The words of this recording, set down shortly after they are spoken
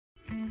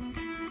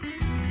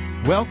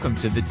Welcome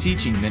to the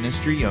teaching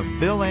ministry of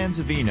Bill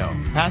Anzavino,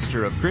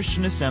 pastor of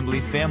Christian Assembly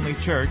Family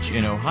Church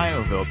in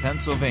Ohioville,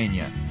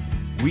 Pennsylvania.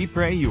 We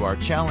pray you are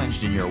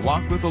challenged in your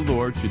walk with the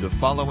Lord through the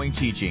following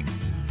teaching.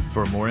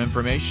 For more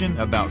information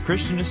about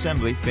Christian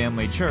Assembly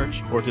Family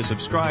Church or to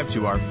subscribe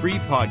to our free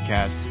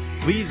podcasts,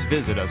 please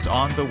visit us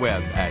on the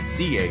web at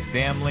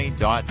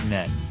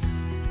cafamily.net.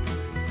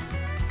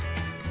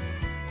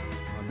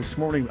 This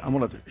morning I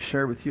want to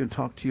share with you and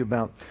talk to you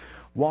about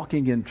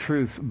walking in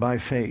truth by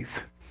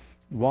faith.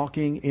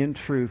 Walking in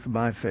truth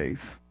by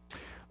faith.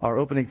 Our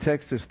opening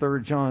text is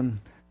 3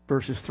 John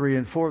verses 3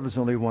 and 4. There's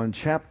only one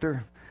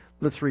chapter.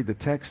 Let's read the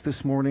text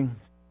this morning.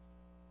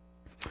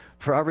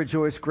 For I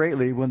rejoice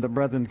greatly when the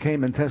brethren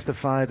came and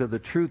testified of the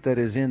truth that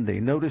is in thee.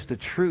 Notice the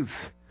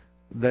truth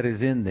that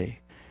is in thee.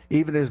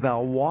 Even as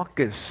thou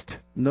walkest,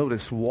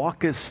 notice,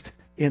 walkest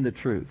in the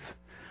truth.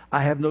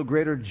 I have no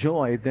greater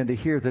joy than to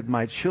hear that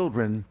my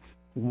children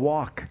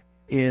walk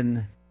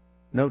in,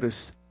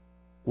 notice,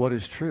 what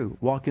is true.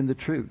 Walk in the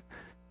truth.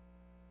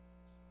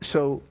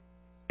 So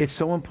it's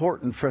so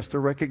important for us to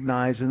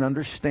recognize and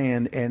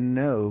understand and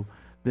know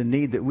the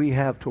need that we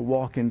have to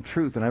walk in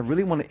truth. And I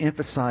really want to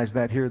emphasize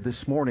that here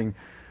this morning,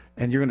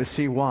 and you're going to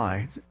see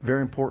why. It's a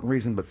very important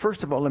reason. But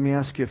first of all, let me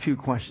ask you a few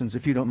questions,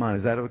 if you don't mind.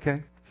 Is that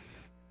okay?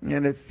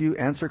 And if you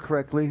answer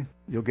correctly,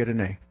 you'll get an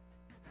A.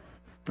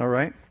 All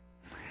right?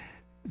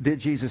 Did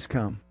Jesus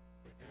come?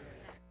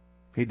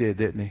 He did,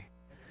 didn't he?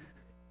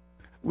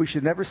 We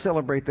should never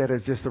celebrate that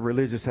as just a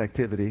religious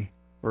activity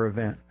or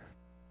event.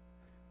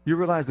 You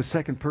realize the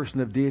second person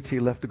of deity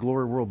left the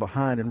glory world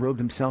behind and robed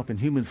himself in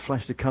human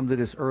flesh to come to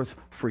this earth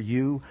for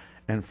you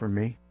and for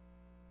me?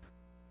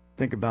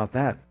 Think about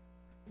that.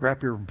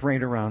 Wrap your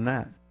brain around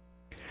that.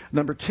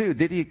 Number two,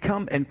 did he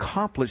come and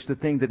accomplish the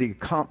thing that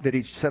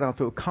he set out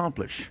to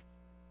accomplish?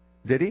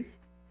 Did he?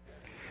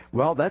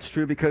 Well, that's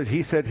true because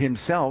he said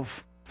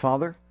himself,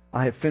 Father,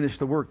 I have finished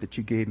the work that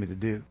you gave me to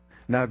do.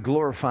 Now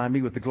glorify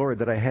me with the glory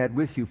that I had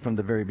with you from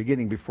the very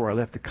beginning before I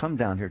left to come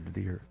down here to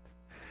the earth.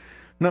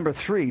 Number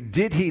three,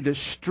 did he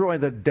destroy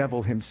the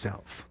devil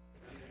himself?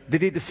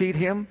 Did he defeat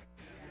him?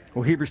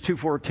 Well, Hebrews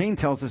 2:14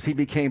 tells us he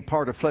became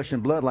part of flesh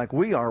and blood like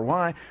we are.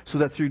 Why? So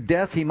that through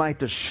death he might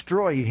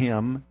destroy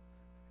him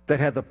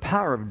that had the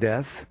power of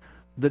death,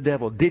 the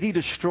devil. Did he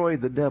destroy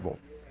the devil?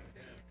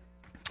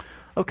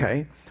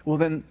 Okay, well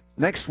then,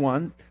 next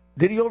one.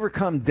 Did he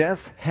overcome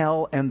death,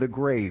 hell, and the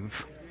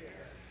grave?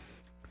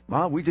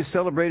 Well, we just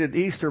celebrated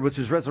Easter, which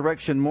is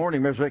resurrection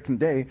morning, resurrection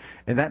day,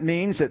 and that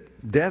means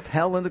that death,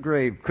 hell, and the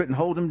grave couldn't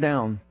hold him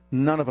down.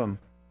 None of them.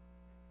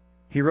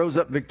 He rose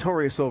up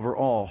victorious over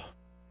all,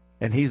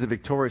 and he's the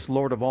victorious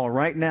Lord of all.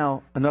 Right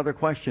now, another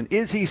question.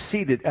 Is he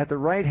seated at the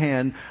right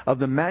hand of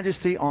the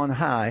majesty on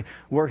high,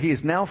 where he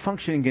is now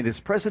functioning in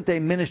his present-day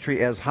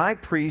ministry as high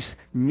priest,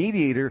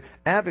 mediator,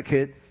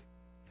 advocate,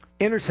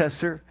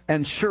 intercessor,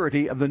 and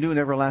surety of the new and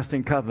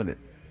everlasting covenant?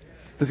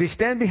 Does he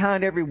stand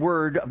behind every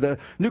word of the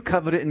new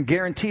covenant and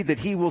guarantee that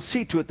he will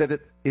see to it that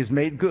it is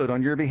made good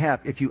on your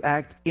behalf if you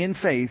act in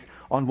faith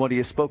on what he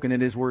has spoken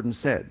in his word and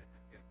said?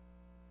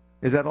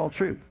 Is that all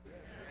true?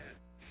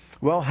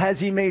 Well, has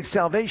he made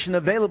salvation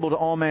available to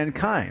all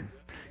mankind?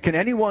 Can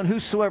anyone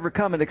whosoever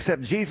come and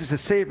accept Jesus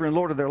as Savior and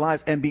Lord of their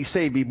lives and be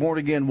saved, be born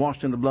again,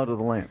 washed in the blood of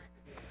the Lamb?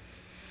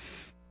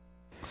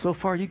 So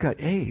far you got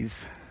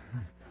A's.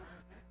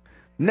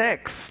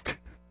 Next.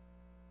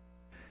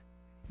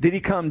 Did he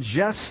come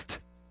just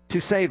to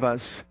save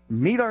us,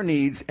 meet our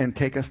needs, and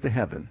take us to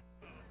heaven?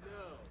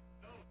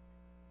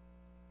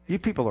 You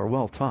people are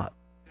well taught.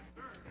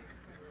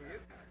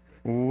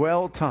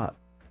 Well taught.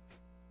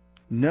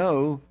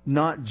 No,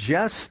 not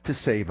just to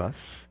save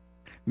us,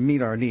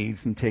 meet our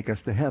needs, and take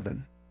us to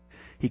heaven.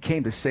 He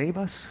came to save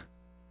us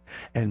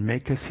and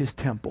make us his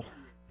temple,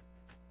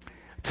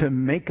 to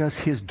make us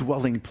his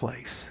dwelling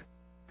place,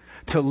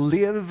 to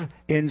live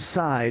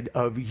inside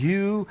of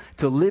you,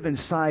 to live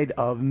inside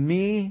of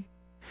me.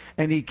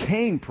 And he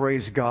came,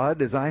 praise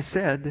God, as I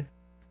said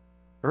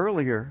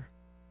earlier,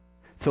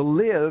 to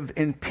live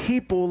in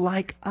people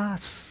like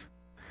us.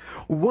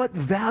 What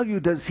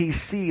value does he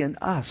see in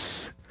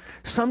us?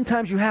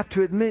 Sometimes you have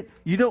to admit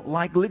you don't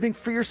like living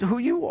for yourself, who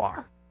you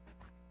are.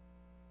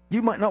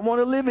 You might not want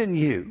to live in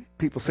you.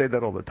 People say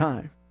that all the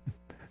time.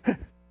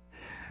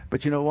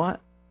 But you know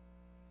what?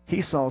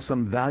 He saw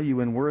some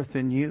value and worth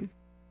in you.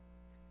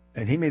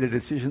 And he made a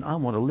decision, I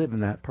want to live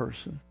in that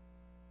person.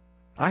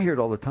 I hear it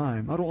all the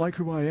time. I don't like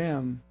who I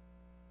am.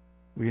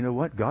 Well, you know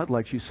what? God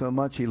likes you so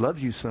much. He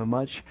loves you so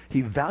much.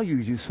 He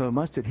values you so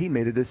much that he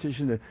made a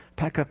decision to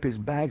pack up his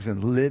bags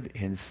and live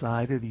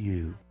inside of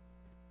you.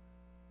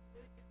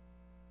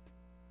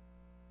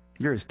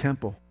 You're his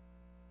temple.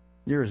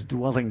 You're his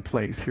dwelling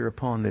place here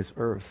upon this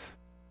earth.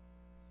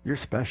 You're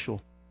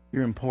special.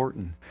 You're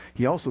important.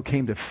 He also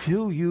came to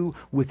fill you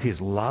with his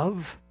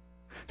love,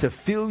 to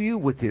fill you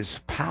with his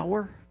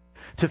power,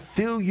 to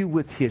fill you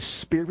with his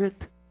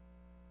spirit,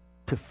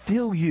 to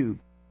fill you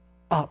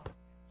up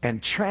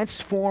and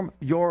transform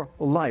your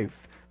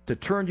life, to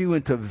turn you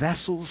into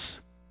vessels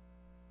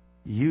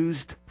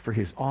used for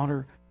his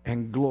honor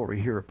and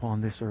glory here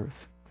upon this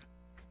earth.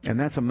 And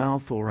that's a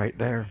mouthful right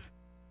there.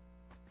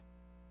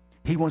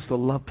 He wants to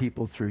love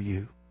people through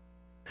you.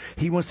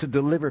 He wants to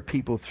deliver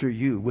people through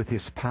you with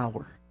His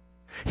power.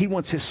 He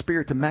wants His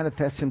Spirit to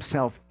manifest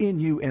Himself in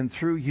you and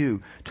through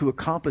you to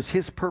accomplish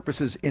His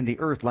purposes in the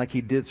earth like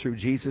He did through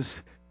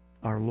Jesus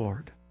our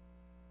Lord.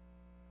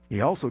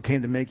 He also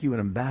came to make you an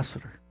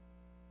ambassador,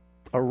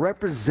 a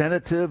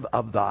representative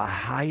of the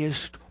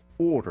highest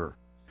order,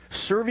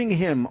 serving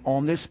Him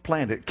on this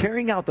planet,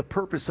 carrying out the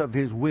purpose of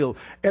His will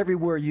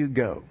everywhere you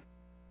go.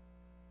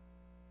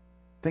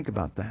 Think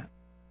about that.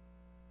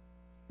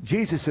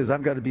 Jesus says,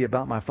 I've got to be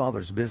about my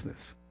Father's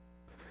business.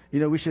 You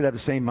know, we should have the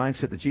same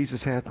mindset that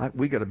Jesus had.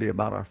 We got to be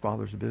about our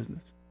Father's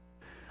business.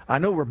 I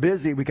know we're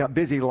busy. We got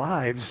busy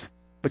lives.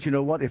 But you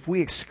know what? If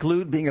we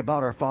exclude being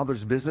about our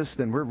Father's business,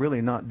 then we're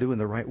really not doing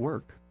the right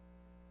work.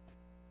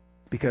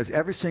 Because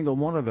every single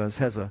one of us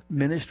has a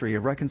ministry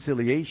of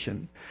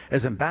reconciliation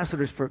as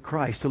ambassadors for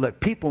Christ to let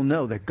people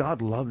know that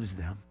God loves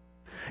them.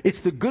 It's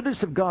the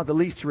goodness of God that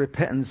leads to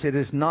repentance. It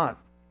is not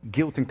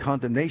guilt and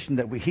condemnation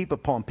that we heap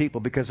upon people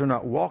because they're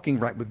not walking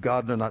right with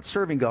God, they're not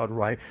serving God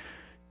right.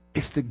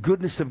 It's the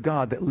goodness of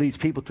God that leads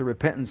people to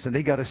repentance, and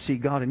they got to see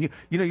God in you.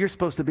 You know, you're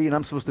supposed to be, and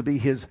I'm supposed to be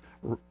His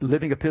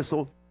living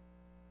epistle,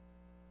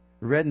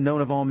 read and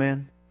known of all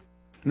men.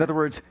 In other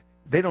words,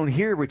 they don't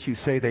hear what you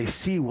say, they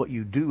see what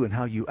you do and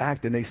how you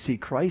act, and they see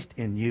Christ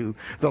in you,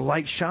 the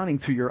light shining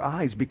through your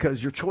eyes,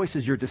 because your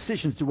choices, your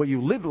decisions, the way you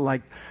live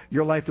like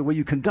your life, the way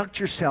you conduct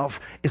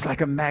yourself is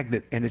like a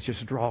magnet, and it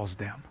just draws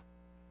them.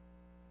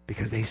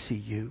 Because they see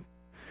you.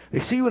 They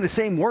see you in the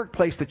same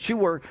workplace that you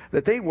work,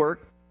 that they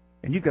work,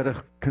 and you've got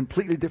a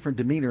completely different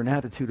demeanor and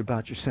attitude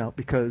about yourself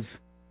because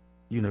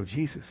you know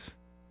Jesus.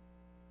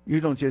 You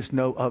don't just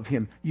know of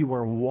Him. You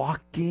are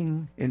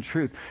walking in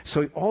truth.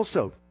 So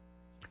also,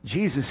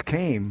 Jesus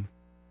came,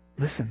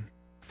 listen,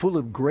 full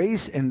of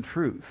grace and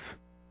truth.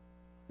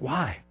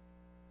 Why?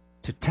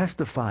 To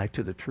testify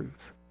to the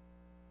truth.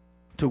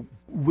 To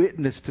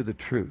witness to the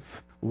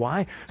truth.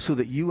 Why? So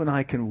that you and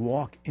I can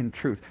walk in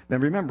truth. Now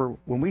remember,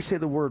 when we say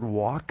the word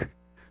walk,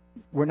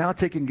 we're now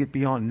taking it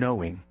beyond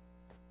knowing.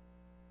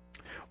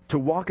 To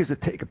walk is to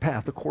take a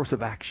path, a course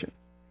of action.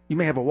 You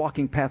may have a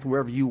walking path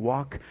wherever you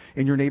walk.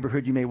 In your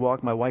neighborhood, you may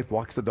walk. My wife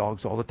walks the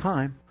dogs all the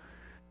time.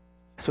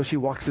 So she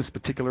walks this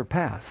particular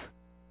path.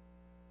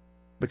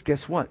 But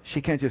guess what?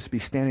 She can't just be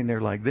standing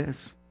there like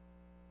this.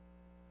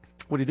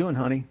 What are you doing,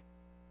 honey?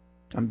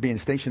 I'm being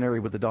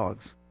stationary with the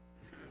dogs.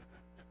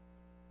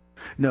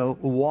 No,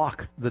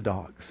 walk the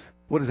dogs.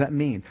 What does that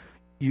mean?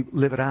 You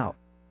live it out.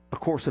 A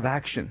course of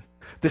action.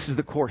 This is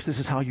the course. This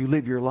is how you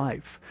live your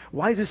life.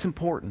 Why is this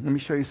important? Let me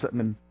show you something.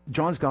 In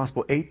John's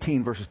Gospel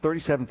 18, verses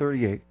 37,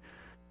 38.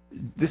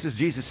 This is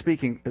Jesus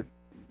speaking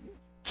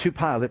to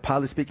Pilate.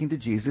 Pilate speaking to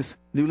Jesus.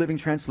 New Living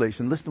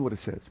Translation. Listen to what it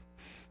says.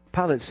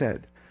 Pilate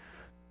said,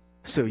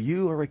 "So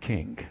you are a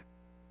king."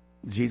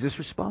 Jesus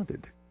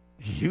responded,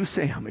 "You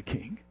say I'm a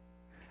king.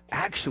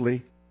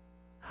 Actually,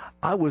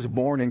 I was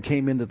born and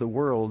came into the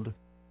world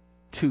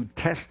to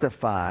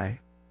testify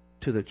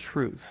to the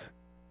truth.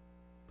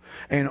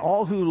 And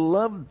all who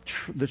love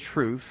the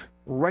truth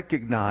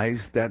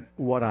recognize that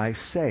what I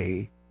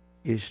say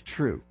is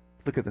true."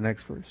 Look at the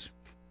next verse.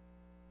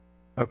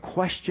 A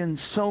question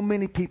so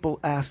many people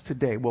ask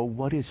today, well,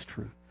 what is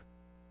truth?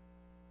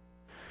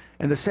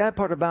 And the sad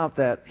part about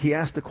that, he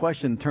asked the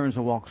question, turns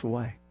and walks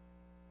away.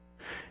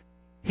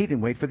 He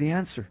didn't wait for the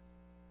answer.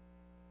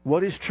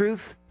 What is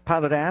truth?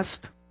 Pilate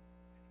asked.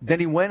 Then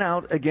he went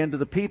out again to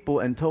the people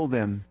and told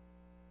them,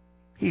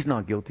 he's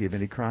not guilty of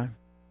any crime.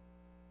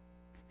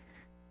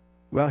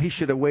 Well, he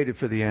should have waited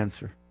for the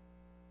answer.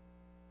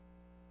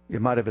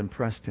 It might have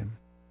impressed him.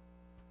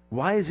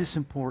 Why is this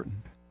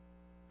important?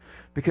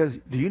 Because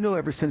do you know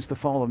ever since the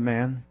fall of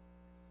man,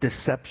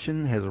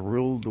 deception has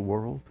ruled the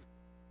world?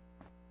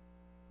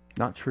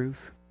 Not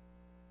truth.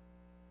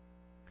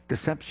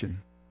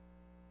 Deception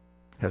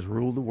has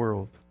ruled the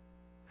world.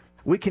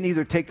 We can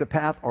either take the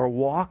path or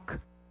walk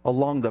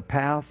along the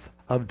path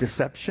of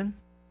deception,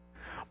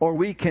 or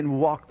we can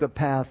walk the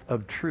path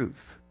of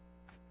truth.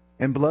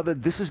 And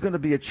beloved, this is going to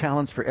be a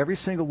challenge for every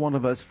single one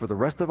of us for the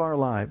rest of our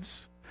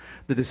lives.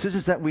 The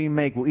decisions that we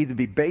make will either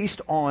be based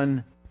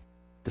on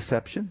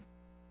deception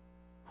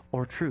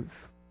or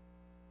truth.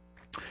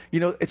 You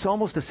know, it's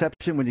almost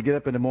deception when you get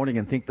up in the morning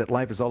and think that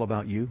life is all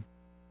about you.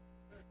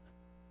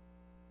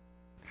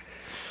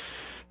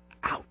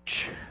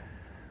 Ouch.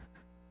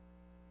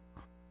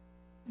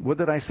 What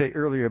did I say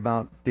earlier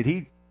about, did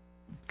he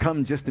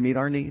come just to meet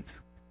our needs?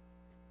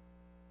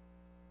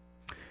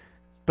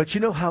 But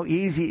you know how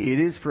easy it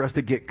is for us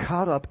to get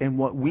caught up in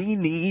what we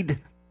need,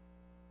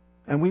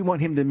 and we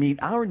want him to meet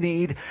our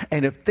need,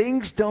 and if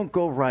things don't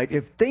go right,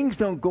 if things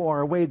don't go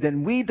our way,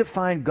 then we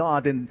define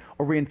God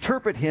or we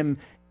interpret him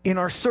in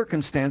our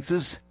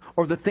circumstances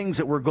or the things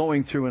that we're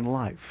going through in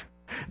life.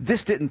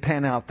 This didn't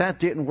pan out, that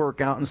didn't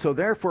work out, and so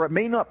therefore it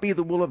may not be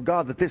the will of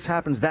God that this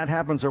happens, that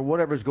happens, or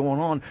whatever's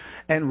going on.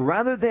 And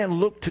rather than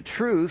look to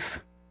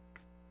truth,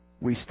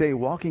 we stay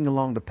walking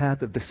along the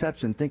path of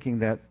deception thinking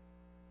that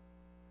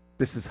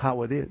this is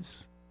how it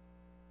is.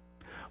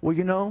 Well,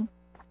 you know,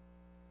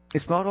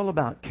 It's not all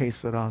about que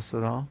sera,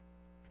 sera.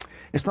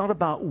 It's not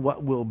about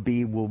what will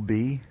be, will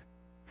be.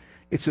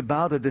 It's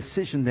about a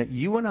decision that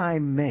you and I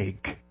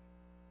make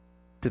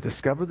to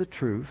discover the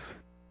truth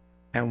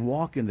and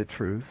walk in the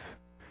truth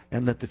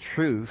and let the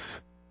truth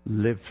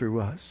live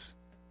through us.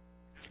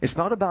 It's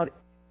not about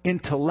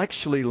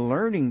intellectually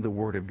learning the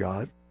Word of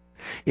God.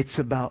 It's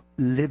about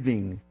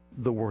living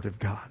the Word of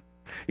God.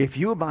 If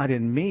you abide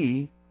in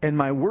me and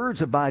my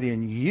words abide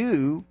in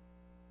you,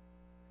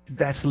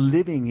 that's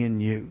living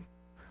in you.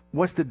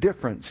 What's the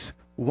difference?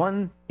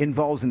 One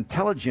involves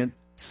intelligence.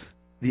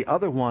 The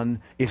other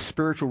one is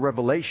spiritual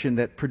revelation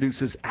that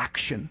produces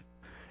action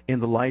in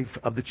the life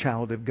of the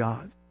child of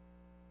God.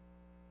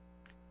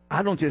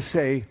 I don't just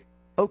say,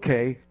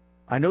 okay,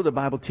 I know the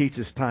Bible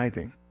teaches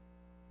tithing.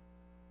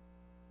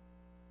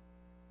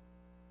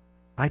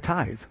 I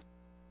tithe.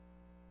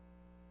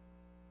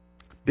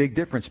 Big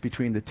difference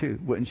between the two,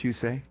 wouldn't you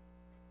say?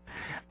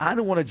 I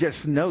don't want to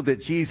just know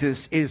that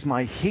Jesus is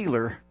my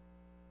healer.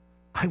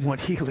 I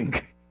want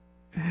healing.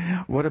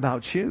 What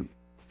about you?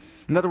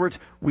 In other words,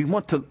 we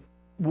want to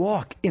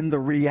walk in the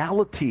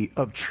reality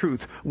of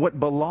truth, what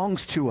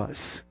belongs to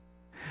us.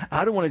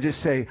 I don't want to just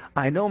say,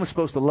 I know I'm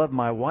supposed to love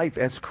my wife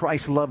as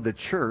Christ loved the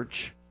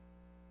church.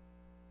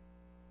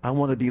 I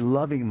want to be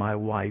loving my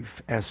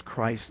wife as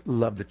Christ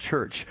loved the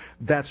church.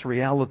 That's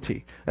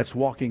reality. That's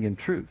walking in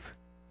truth.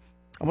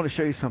 I want to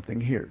show you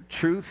something here.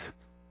 Truth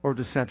or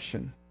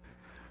deception.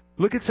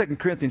 Look at 2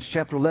 Corinthians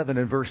chapter 11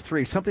 and verse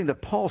 3, something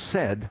that Paul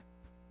said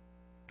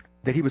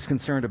that he was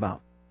concerned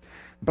about.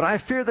 But I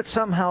fear that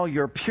somehow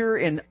your pure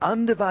and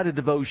undivided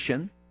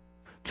devotion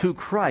to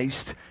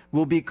Christ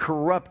will be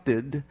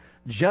corrupted,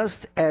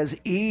 just as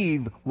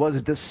Eve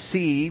was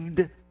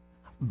deceived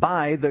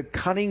by the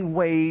cunning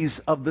ways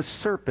of the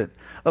serpent.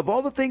 Of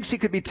all the things he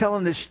could be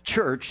telling this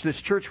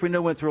church we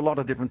know went through a lot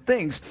of different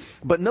things,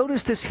 but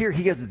notice this here,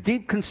 he has a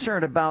deep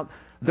concern about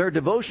their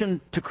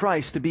devotion to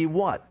Christ to be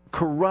what?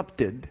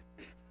 Corrupted.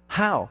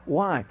 How?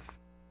 Why?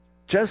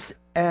 Just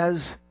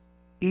as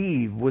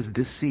Eve was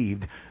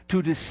deceived.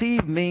 To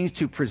deceive means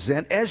to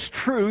present as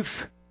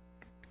truth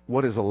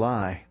what is a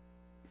lie.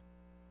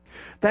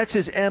 That's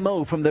his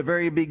MO from the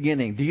very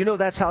beginning. Do you know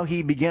that's how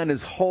he began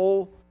his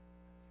whole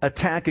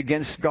attack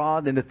against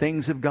God and the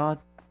things of God?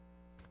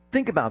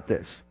 Think about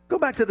this. Go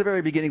back to the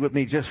very beginning with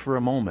me just for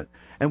a moment.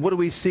 And what do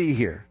we see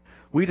here?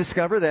 We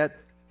discover that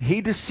he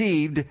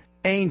deceived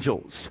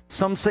angels.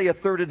 Some say a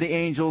third of the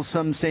angels.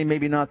 Some say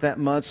maybe not that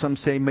much. Some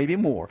say maybe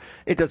more.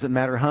 It doesn't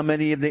matter how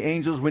many of the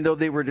angels. We know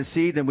they were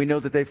deceived and we know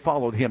that they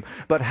followed him.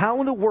 But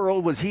how in the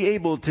world was he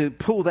able to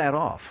pull that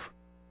off?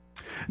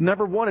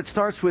 Number one, it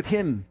starts with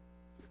him,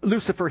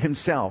 Lucifer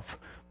himself.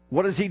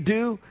 What does he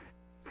do?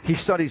 He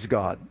studies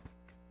God.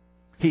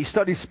 He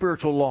studies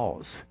spiritual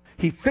laws.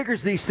 He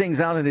figures these things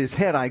out in his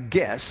head, I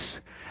guess.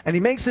 And he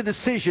makes a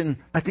decision,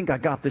 I think I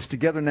got this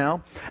together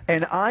now,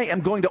 and I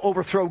am going to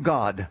overthrow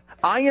God.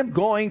 I am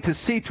going to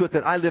see to it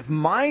that I lift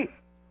my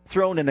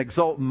throne and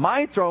exalt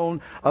my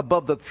throne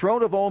above the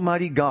throne of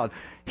Almighty God.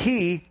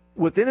 He,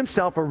 within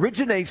himself,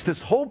 originates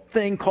this whole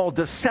thing called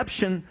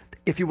deception,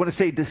 if you want to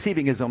say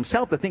deceiving his own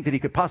self, to think that he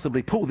could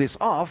possibly pull this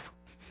off.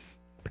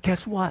 But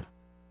guess what?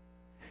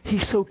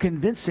 He's so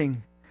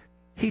convincing,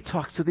 he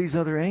talks to these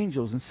other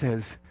angels and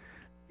says,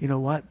 you know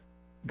what?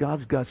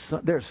 God's got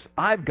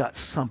I've got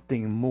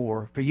something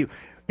more for you.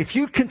 If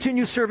you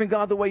continue serving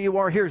God the way you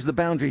are, here's the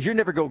boundaries. You're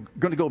never going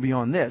to go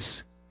beyond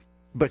this.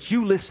 But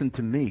you listen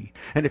to me.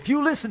 And if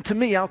you listen to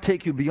me, I'll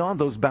take you beyond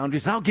those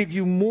boundaries. I'll give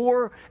you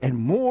more and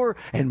more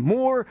and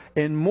more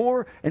and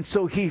more. And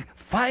so he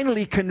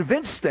finally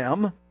convinced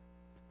them,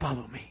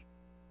 follow me.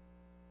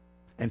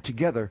 And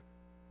together,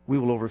 we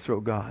will overthrow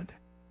God.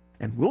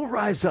 And we'll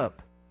rise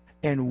up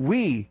and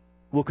we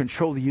will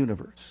control the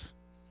universe.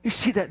 You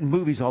see that in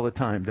movies all the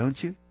time,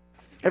 don't you?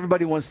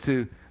 Everybody wants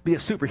to be a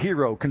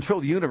superhero,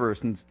 control the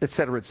universe, and et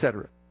cetera, et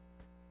cetera.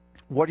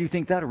 Where do you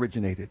think that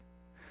originated?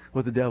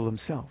 With the devil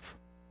himself.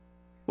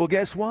 Well,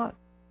 guess what?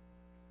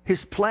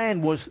 His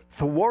plan was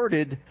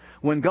thwarted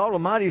when God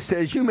Almighty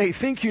says, you may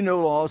think you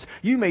know laws,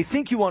 you may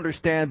think you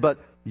understand, but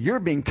you're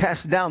being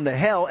cast down to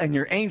hell, and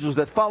your angels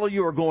that follow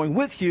you are going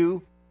with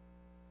you.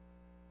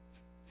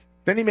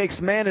 Then he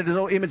makes man in his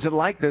own image and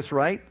likeness,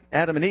 right?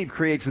 Adam and Eve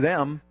creates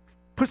them.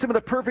 Puts them in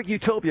a perfect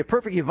utopia,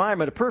 perfect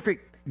environment, a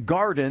perfect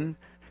garden.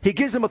 He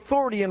gives them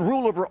authority and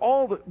rule over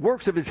all the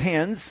works of his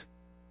hands.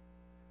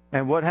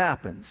 And what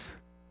happens?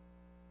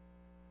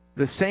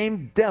 The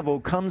same devil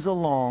comes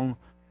along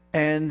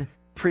and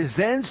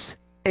presents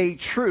a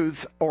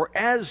truth, or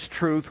as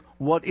truth,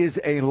 what is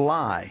a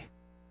lie.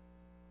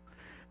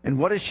 And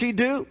what does she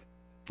do?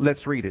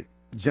 Let's read it.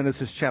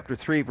 Genesis chapter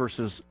 3,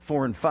 verses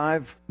 4 and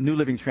 5, New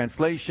Living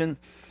Translation.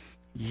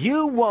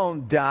 You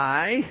won't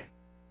die.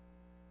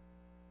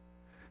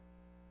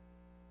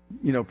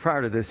 You know,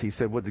 prior to this, he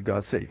said, what did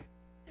God say?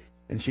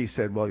 And she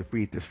said, well, if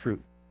we eat this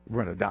fruit,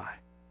 we're going to die.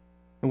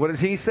 And what does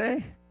he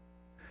say?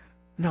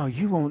 No,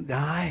 you won't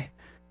die.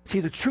 See,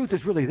 the truth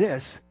is really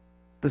this.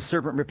 The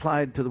serpent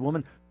replied to the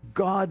woman,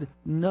 God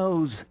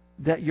knows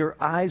that your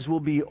eyes will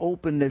be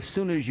opened as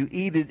soon as you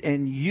eat it,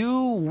 and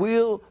you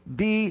will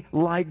be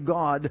like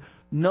God,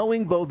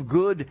 knowing both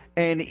good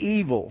and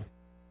evil.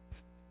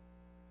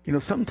 You know,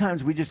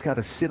 sometimes we just got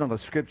to sit on a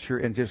scripture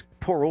and just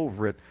pour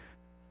over it.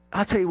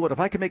 I'll tell you what, if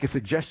I can make a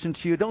suggestion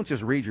to you, don't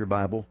just read your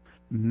Bible,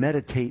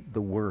 meditate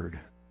the Word.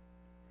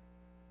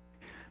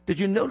 Did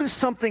you notice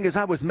something as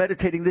I was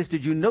meditating this?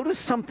 Did you notice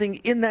something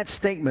in that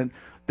statement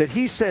that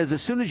he says,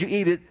 as soon as you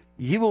eat it,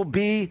 you will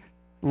be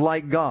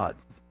like God,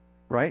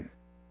 right?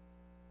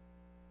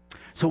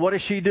 So what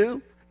does she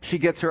do? She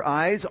gets her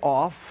eyes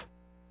off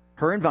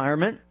her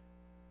environment.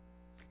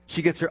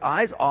 She gets her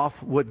eyes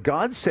off what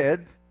God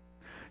said.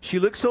 She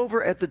looks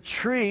over at the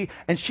tree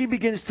and she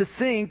begins to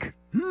think,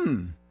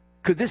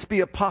 could this be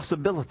a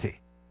possibility?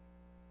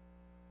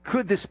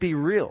 Could this be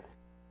real?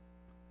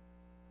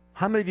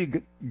 How many of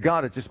you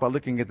got it just by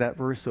looking at that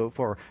verse so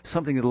far?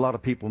 Something that a lot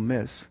of people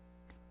miss.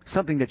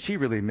 Something that she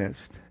really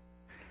missed.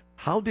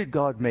 How did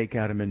God make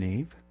Adam and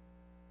Eve?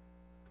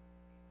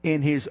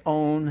 In his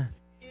own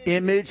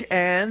image,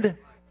 and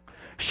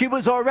she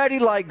was already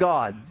like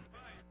God.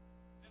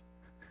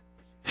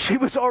 She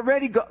was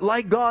already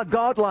like God,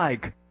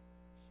 godlike.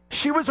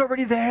 She was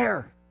already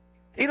there.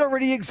 It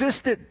already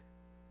existed.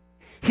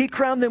 He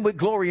crowned them with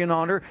glory and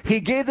honor. He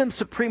gave them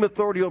supreme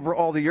authority over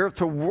all the earth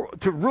to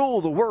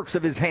rule the works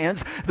of his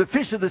hands, the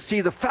fish of the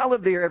sea, the fowl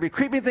of the air, every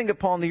creeping thing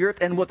upon the earth.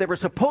 And what they were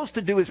supposed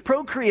to do is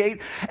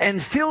procreate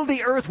and fill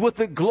the earth with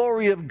the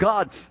glory of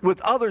God, with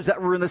others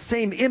that were in the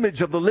same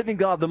image of the living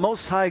God, the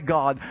Most High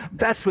God.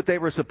 That's what they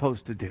were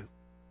supposed to do.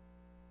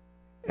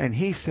 And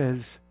he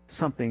says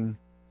something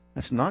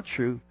that's not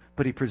true,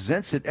 but he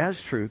presents it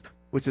as truth,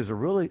 which is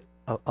really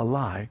a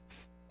lie,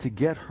 to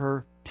get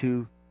her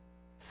to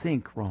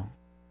think wrong.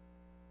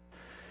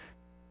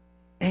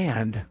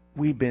 And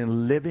we've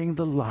been living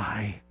the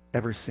lie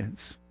ever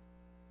since.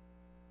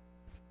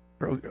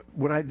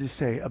 What I just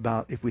say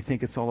about if we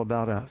think it's all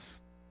about us.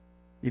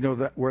 You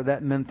know where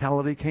that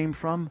mentality came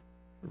from?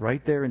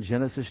 Right there in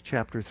Genesis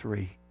chapter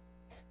 3.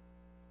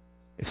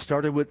 It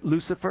started with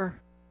Lucifer.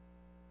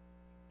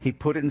 He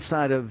put it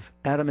inside of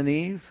Adam and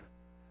Eve.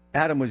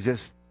 Adam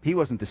he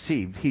wasn't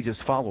deceived. He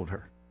just followed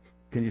her.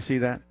 Can you see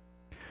that?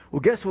 Well,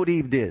 guess what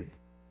Eve did?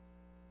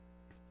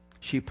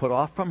 She put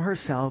off from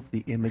herself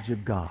the image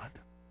of God.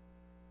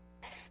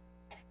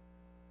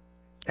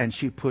 And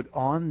she put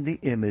on the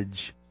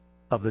image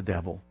of the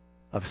devil,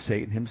 of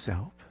Satan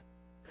himself.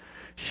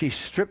 She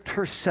stripped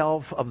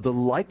herself of the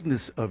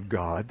likeness of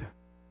God,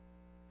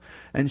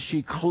 and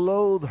she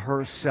clothed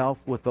herself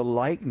with the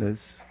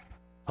likeness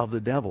of the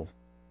devil.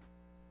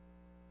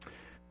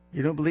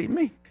 You don't believe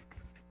me?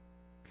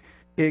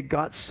 It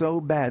got so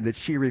bad that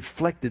she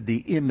reflected the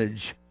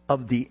image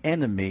of the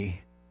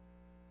enemy.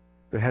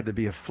 There had to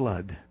be a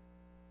flood.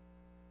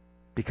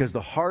 Because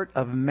the heart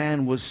of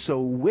man was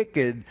so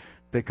wicked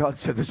that God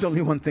said, there's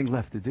only one thing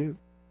left to do.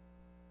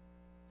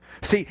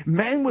 See,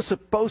 man was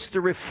supposed to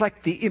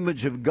reflect the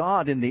image of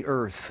God in the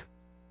earth,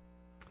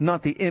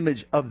 not the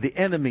image of the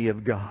enemy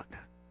of God.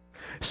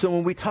 So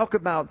when we talk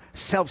about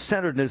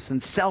self-centeredness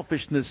and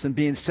selfishness and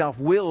being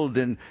self-willed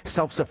and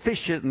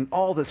self-sufficient and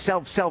all the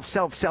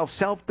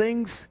self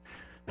things,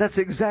 that's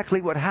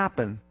exactly what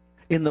happened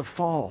in the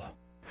fall.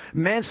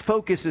 Man's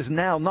focus is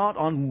now not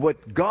on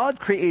what God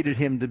created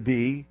him to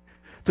be,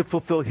 to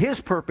fulfill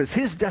his purpose,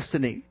 his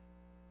destiny,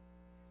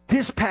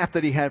 his path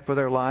that he had for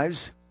their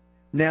lives.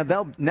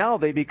 Now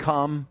they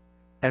become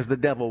as the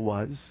devil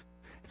was.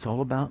 It's all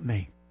about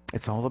me.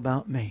 It's all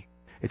about me.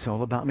 It's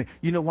all about me.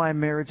 You know why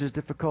marriage is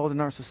difficult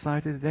in our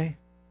society today?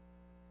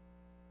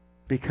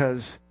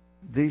 Because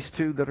these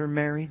two that are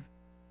married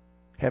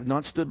have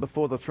not stood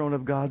before the throne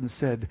of God and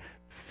said,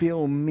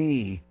 fill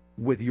me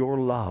with your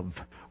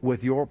love,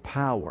 with your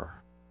power,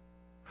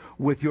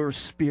 with your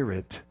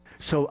spirit,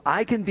 so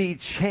I can be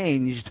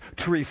changed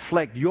to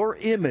reflect your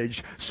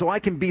image, so I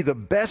can be the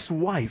best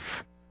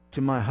wife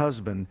to my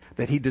husband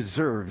that he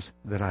deserves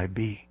that I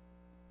be.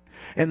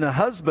 And the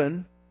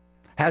husband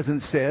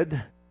hasn't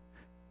said,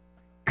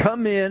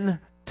 come in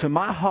to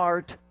my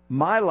heart,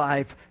 my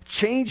life,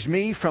 change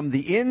me from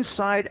the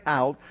inside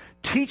out,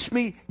 teach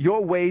me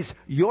your ways,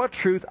 your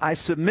truth. I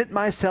submit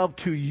myself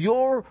to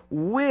your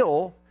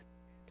will,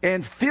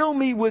 and fill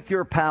me with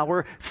your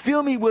power,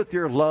 fill me with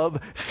your love,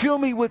 fill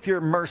me with your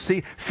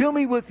mercy, fill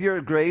me with your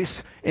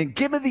grace, and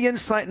give me the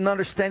insight and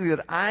understanding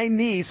that I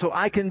need so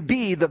I can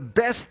be the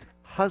best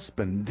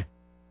husband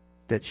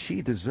that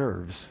she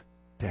deserves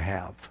to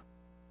have.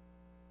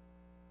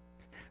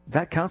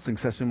 That counseling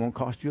session won't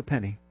cost you a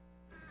penny.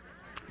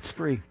 It's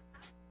free.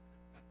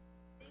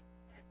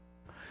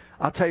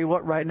 I'll tell you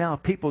what, right now,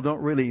 people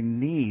don't really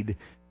need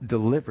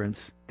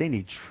deliverance. They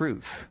need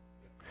truth.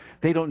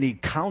 They don't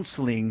need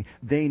counseling.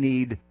 They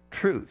need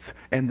truth.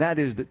 And that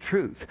is the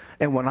truth.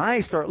 And when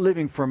I start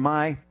living for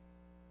my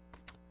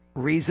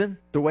reason,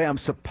 the way I'm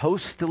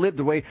supposed to live,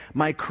 the way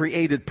my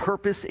created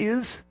purpose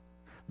is,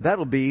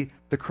 that'll be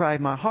the cry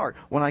of my heart.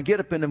 When I get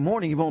up in the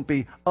morning, it won't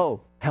be,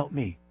 oh, help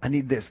me. I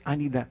need this. I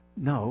need that.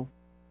 No.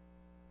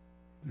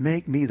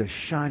 Make me the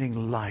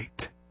shining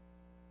light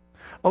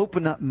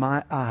Open up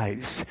my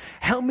eyes.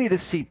 Help me to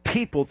see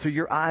people through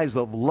your eyes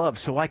of love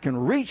so I can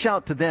reach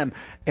out to them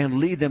and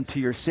lead them to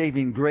your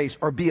saving grace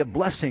or be a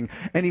blessing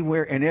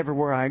anywhere and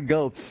everywhere I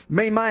go.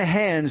 May my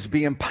hands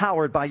be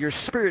empowered by your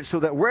Spirit so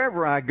that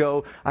wherever I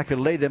go, I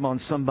can lay them on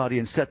somebody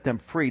and set them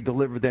free,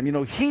 deliver them. You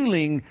know,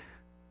 healing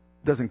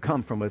doesn't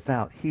come from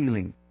without.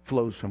 Healing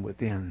flows from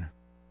within.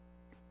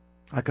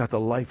 I got the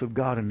life of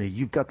God in me.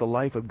 You've got the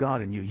life of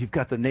God in you. You've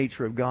got the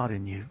nature of God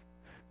in you.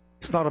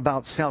 It's not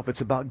about self.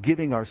 It's about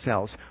giving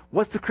ourselves.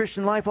 What's the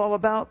Christian life all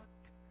about?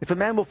 If a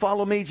man will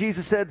follow me,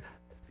 Jesus said,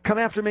 come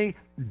after me,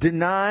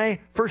 deny.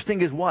 First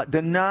thing is what?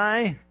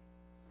 Deny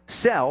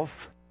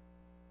self.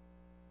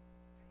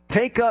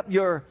 Take up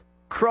your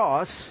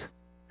cross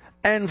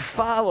and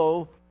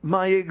follow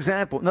my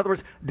example. In other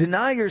words,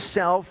 deny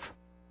yourself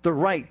the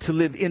right to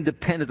live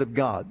independent of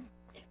God.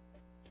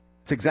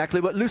 It's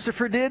exactly what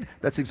Lucifer did.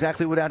 That's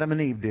exactly what Adam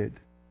and Eve did.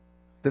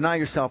 Deny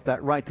yourself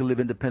that right to live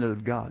independent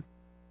of God.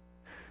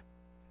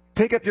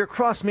 Take up your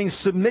cross means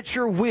submit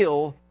your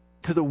will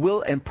to the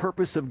will and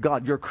purpose of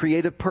God, your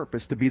creative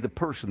purpose to be the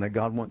person that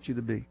God wants you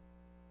to be.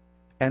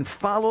 And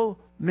follow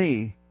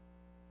me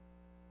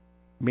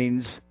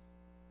means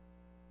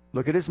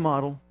look at his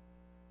model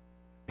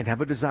and have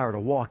a desire to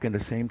walk in the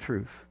same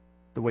truth,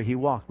 the way he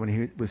walked when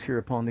he was here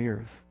upon the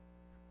earth.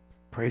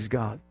 Praise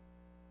God.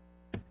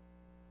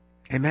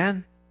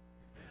 Amen?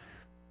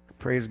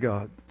 Praise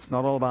God. It's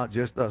not all about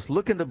just us.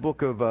 Look in the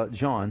book of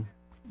John,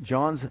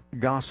 John's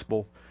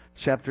Gospel,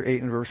 chapter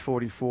 8 and verse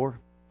 44.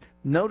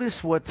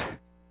 Notice what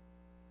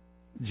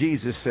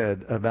Jesus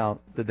said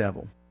about the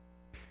devil.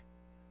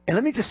 And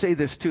let me just say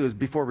this too, is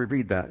before we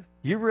read that.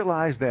 You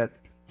realize that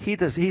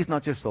he's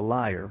not just a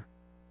liar.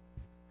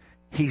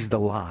 He's the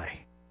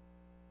lie.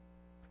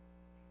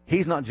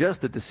 He's not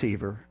just a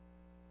deceiver.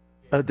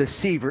 A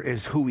deceiver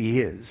is who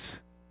he is.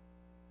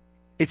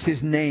 It's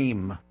his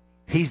name.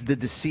 He's the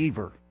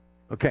deceiver.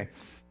 Okay.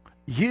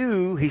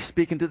 You, he's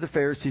speaking to the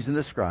Pharisees and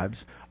the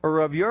scribes, are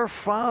of your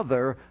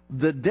father,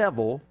 the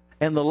devil,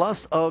 and the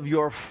lust of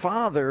your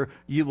father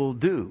you will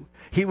do.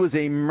 He was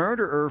a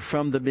murderer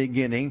from the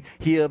beginning.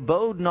 He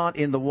abode not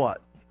in the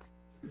what?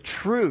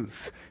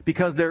 Truth.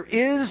 Because there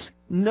is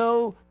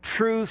no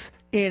truth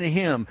in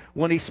him.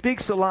 When he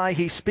speaks a lie,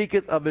 he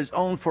speaketh of his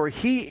own, for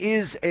he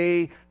is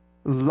a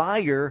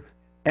liar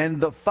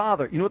and the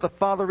father. You know what the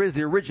father is?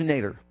 The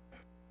originator.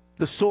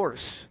 The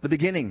source. The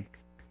beginning.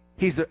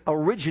 He's the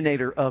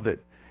originator of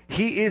it.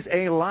 He is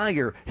a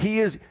liar. He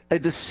is a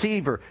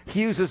deceiver.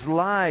 He uses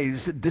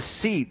lies,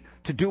 deceit,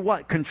 to do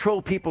what?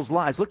 Control people's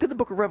lives. Look at the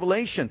book of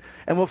Revelation,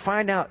 and we'll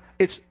find out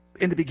it's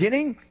in the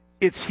beginning,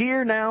 it's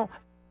here now,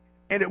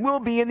 and it will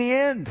be in the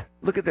end.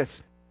 Look at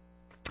this.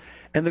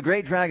 And the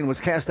great dragon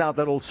was cast out,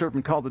 that old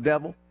serpent called the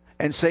devil,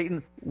 and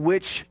Satan,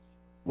 which,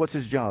 what's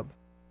his job?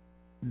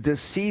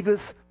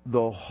 Deceiveth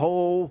the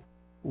whole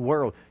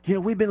world. You know,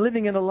 we've been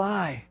living in a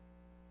lie.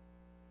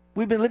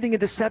 We've been living in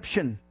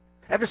deception.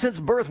 Ever since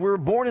birth, we were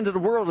born into the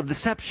world of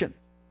deception.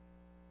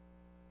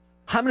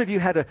 How many of you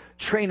had to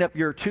train up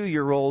your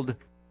 2-year-old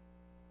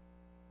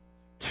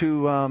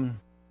to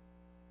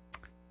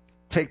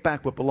take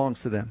back what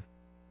belongs to them?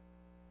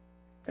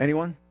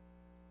 Anyone?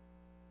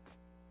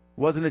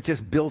 Wasn't it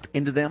just built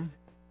into them?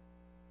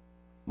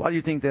 Why do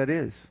you think that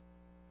is?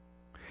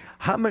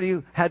 How many of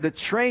you had to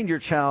train your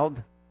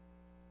child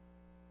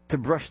to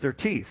brush their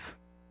teeth?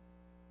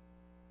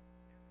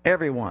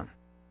 Everyone.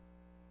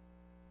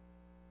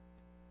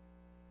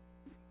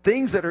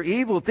 Things that are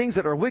evil, things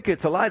that are wicked,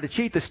 to lie, to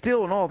cheat, to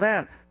steal, and all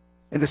that,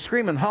 and to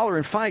scream and holler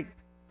and fight.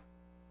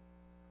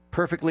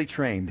 Perfectly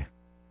trained.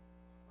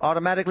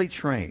 Automatically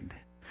trained.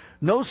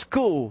 No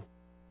school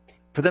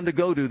for them to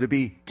go to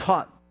be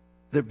taught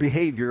the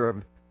behavior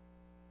of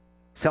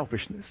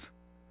selfishness.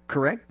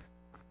 Correct?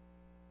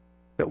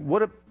 But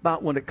what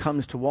about when it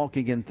comes to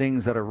walking in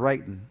things that are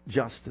right and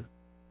just?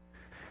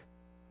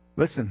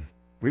 Listen,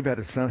 we've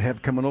had to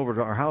have coming over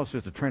to our house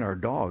just to train our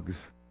dogs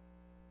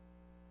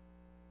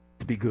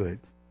to be good,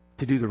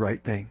 to do the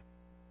right thing.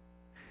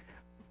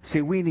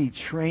 See, we need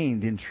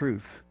trained in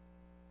truth.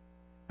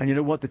 And you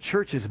know what? The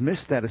church has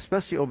missed that,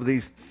 especially over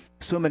these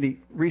so many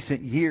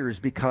recent years,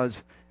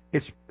 because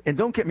it's, and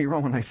don't get me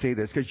wrong when I say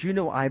this, because you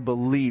know I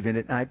believe in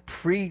it. I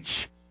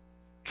preach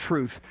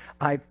truth.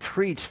 I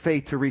preach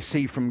faith to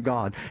receive from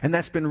God. And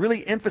that's been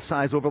really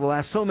emphasized over the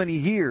last so many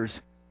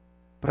years.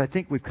 But I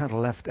think we've kind of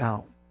left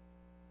out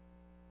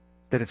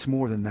that it's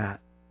more than that.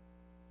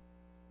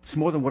 It's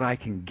more than what I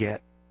can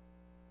get.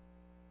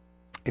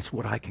 It's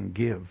what I can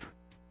give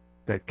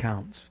that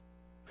counts.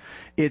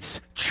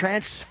 It's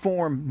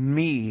transform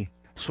me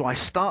so I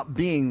stop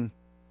being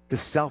the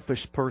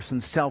selfish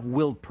person,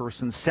 self-willed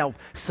person,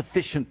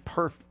 self-sufficient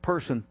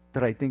person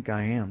that I think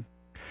I am.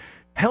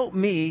 Help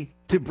me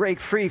to break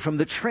free from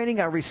the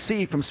training I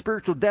received from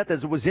spiritual death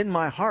as it was in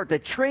my heart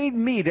that trained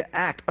me to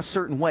act a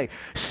certain way.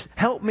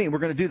 Help me, we're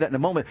going to do that in a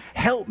moment,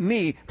 help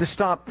me to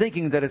stop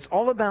thinking that it's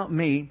all about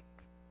me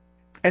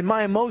and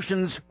my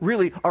emotions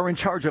really are in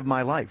charge of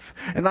my life.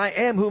 And I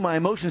am who my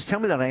emotions tell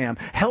me that I am.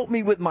 Help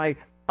me with my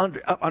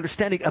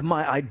understanding of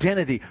my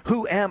identity.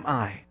 Who am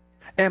I?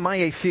 Am I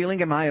a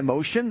feeling? Am I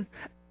emotion?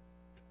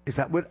 Is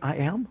that what I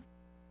am?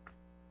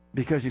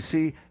 Because you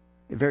see,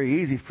 it's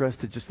very easy for us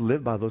to just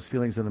live by those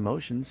feelings and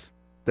emotions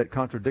that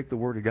contradict the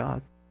Word of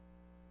God,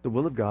 the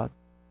will of God.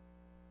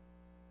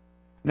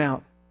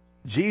 Now,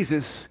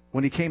 Jesus,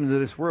 when he came into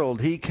this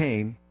world, he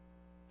came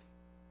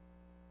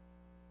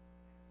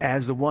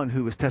as the one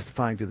who was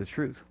testifying to the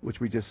truth,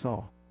 which we just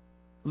saw.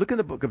 Look in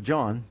the book of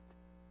John,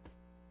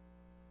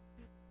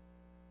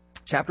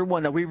 chapter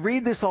 1. Now, we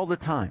read this all the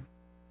time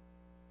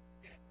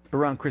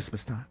around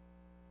Christmas time.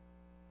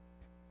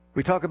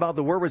 We talk about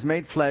the Word was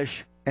made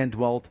flesh and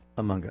dwelt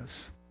among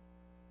us.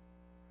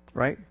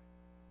 Right?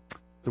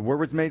 The Word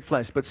was made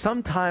flesh. But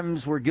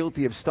sometimes we're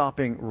guilty of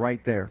stopping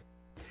right there.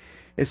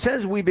 It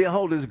says we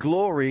behold His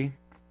glory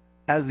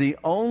as the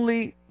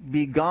only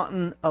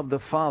begotten of the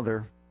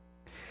Father.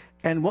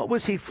 And what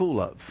was He full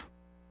of?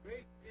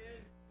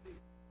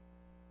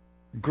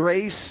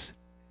 Grace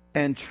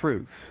and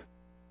truth.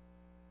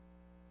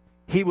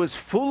 He was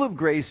full of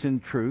grace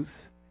and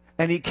truth.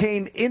 And He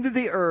came into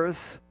the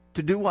earth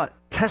to do what?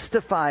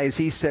 Testify, as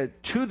He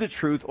said, to the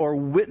truth, or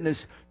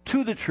witness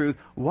to the truth.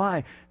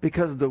 Why?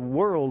 Because the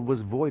world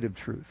was void of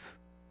truth.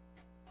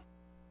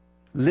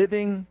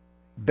 Living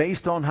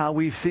based on how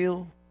we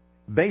feel,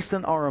 based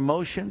on our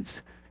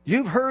emotions.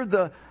 You've heard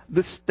the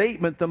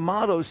statement, the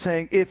motto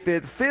saying, if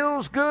it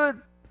feels good.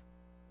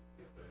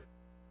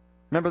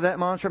 Remember that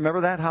mantra?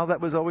 Remember that? How that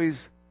was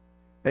always,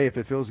 hey, if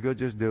it feels good,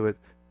 just do it.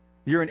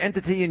 You're an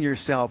entity in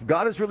yourself.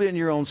 God is really in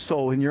your own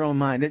soul, in your own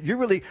mind.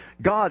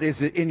 God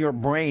is in your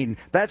brain.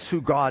 That's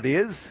who God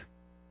is.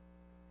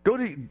 Go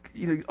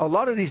to a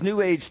lot of these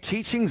New Age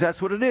teachings.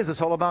 That's what it is.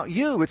 It's all about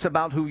you. It's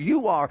about who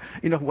you are.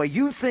 The way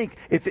you think.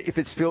 If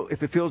it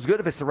feels good,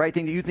 if it's the right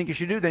thing that you think you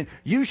should do, then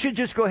you should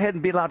just go ahead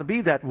and be allowed to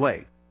be that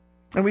way.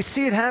 And we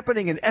see it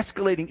happening and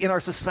escalating in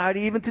our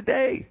society even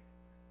today.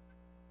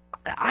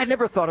 I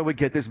never thought it would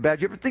get this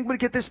bad. You ever think it would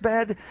get this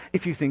bad?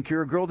 If you think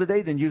you're a girl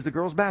today, then use the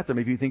girl's bathroom.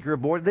 If you think you're a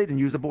boy today, then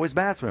use the boy's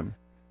bathroom.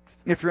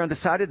 If you're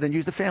undecided, then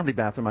use the family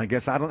bathroom, I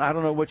guess. I don't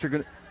know what you're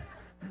going to...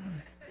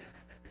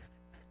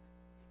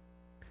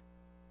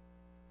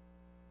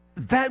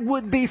 That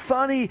would be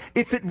funny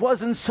if it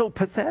wasn't so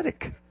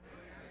pathetic.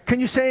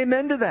 Can you say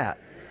amen to that?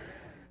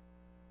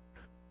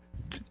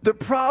 The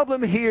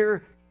problem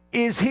here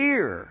is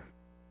here.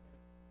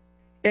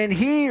 And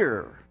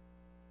here.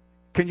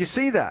 Can you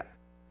see that?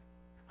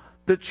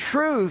 The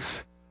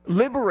truth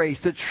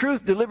liberates. The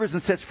truth delivers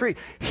and sets free.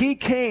 He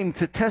came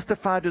to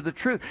testify to the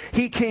truth.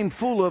 He came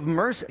full of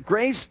mercy,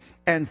 grace,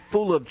 and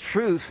full of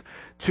truth.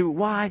 To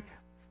why?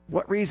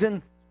 What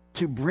reason?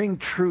 To bring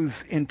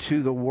truth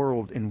into the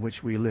world in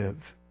which we live.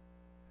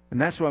 And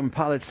that's why when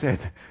Pilate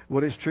said,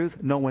 what is truth?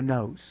 No one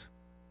knows.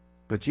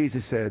 But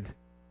Jesus said,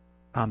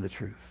 I'm the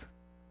truth.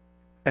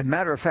 And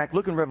matter of fact,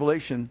 look in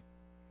Revelation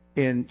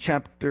in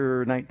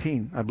chapter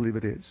 19, I believe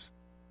it is.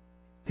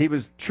 He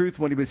was truth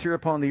when He was here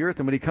upon the earth,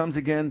 and when He comes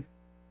again,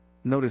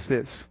 notice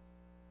this.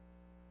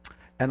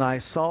 And I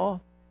saw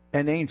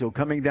an angel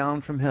coming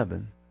down from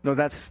heaven. No,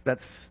 that's the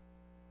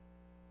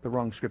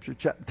wrong scripture.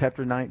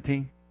 Chapter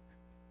 19.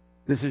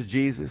 This is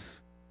Jesus.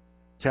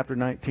 Chapter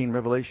 19,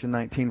 Revelation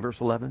 19,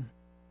 verse 11.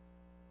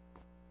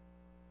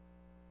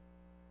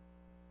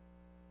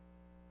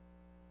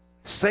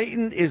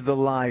 Satan is the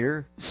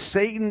liar.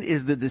 Satan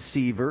is the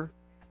deceiver.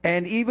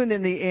 And even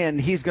in the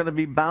end, he's going to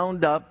be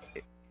bound up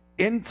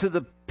into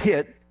the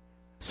pit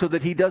so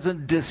that he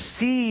doesn't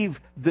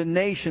deceive the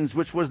nations,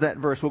 which was that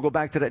verse. We'll go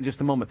back to that in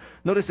just a moment.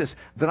 Notice this.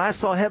 Then I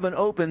saw heaven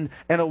open,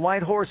 and a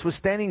white horse was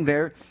standing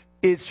there.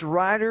 Its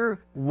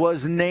rider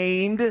was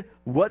named,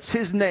 what's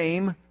his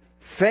name?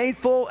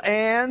 Faithful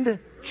and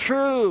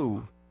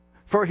true.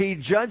 For he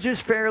judges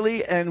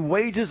fairly and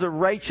wages a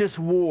righteous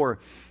war.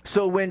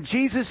 So when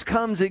Jesus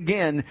comes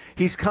again,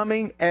 He's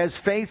coming as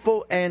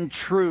faithful and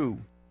true.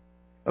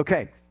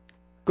 Okay,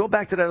 go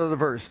back to that other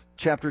verse,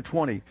 chapter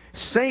 20.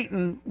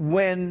 Satan,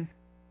 when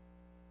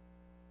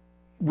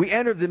we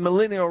entered the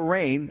millennial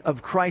reign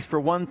of Christ for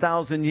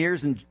 1,000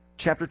 years in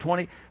chapter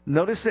 20,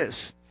 notice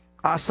this.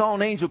 I saw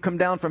an angel come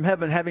down from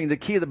heaven having the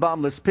key of the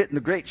bottomless pit and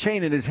a great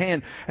chain in his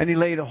hand. And he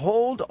laid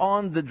hold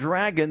on the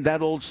dragon,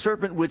 that old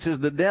serpent, which is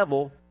the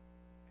devil,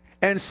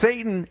 and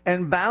Satan,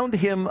 and bound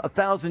him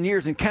 1,000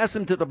 years and cast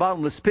him to the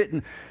bottomless pit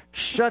and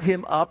shut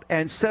him up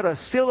and set a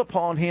seal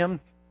upon him.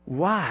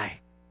 Why?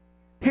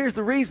 Here's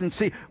the reason.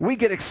 See, we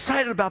get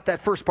excited about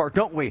that first part,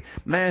 don't we?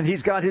 Man,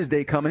 he's got his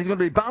day coming. He's going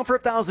to be bound for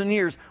 1,000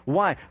 years.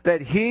 Why?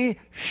 That he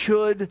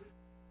should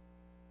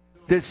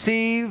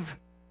deceive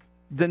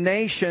the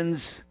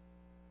nations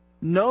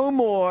no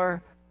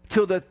more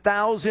till the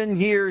 1,000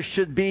 years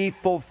should be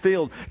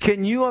fulfilled.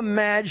 Can you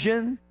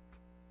imagine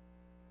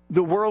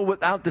the world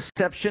without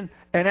deception?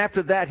 And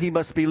after that, he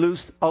must be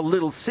loosed a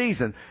little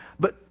season.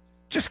 But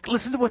just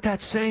listen to what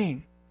that's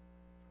saying.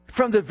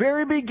 From the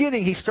very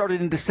beginning, he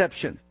started in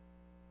deception.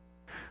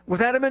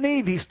 With Adam and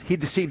Eve, he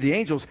deceived the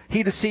angels.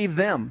 He deceived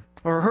them,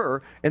 or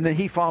her, and then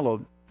he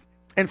followed.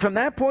 And from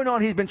that point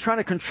on, he's been trying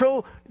to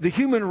control the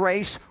human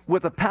race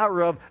with the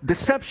power of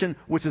deception,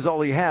 which is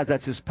all he has.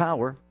 That's his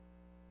power.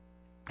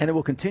 And it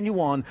will continue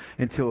on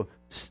until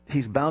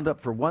he's bound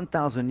up for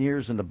 1,000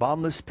 years in the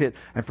bottomless pit.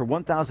 And for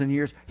 1,000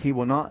 years, he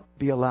will not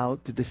be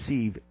allowed to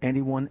deceive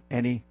anyone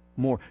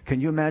anymore.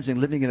 Can you imagine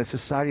living in a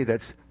society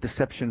that's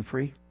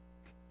deception-free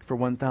for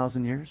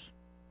 1,000 years?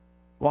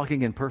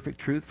 Walking in perfect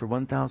truth for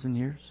 1,000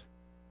 years?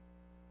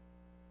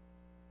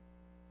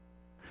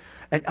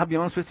 And I'll be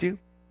honest with you,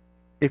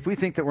 if we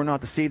think that we're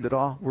not deceived at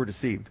all, we're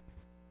deceived.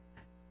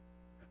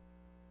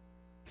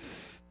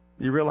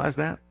 You realize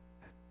that?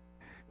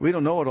 We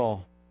don't know it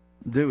all,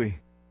 do we?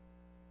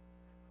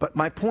 But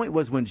my point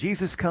was, when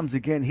Jesus comes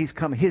again, he's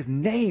coming. His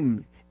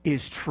name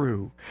is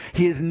true.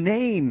 His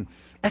name,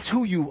 that's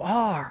who you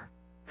are.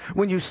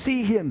 When you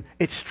see him,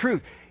 it's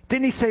truth.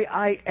 Didn't he say,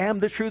 I am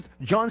the truth?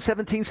 John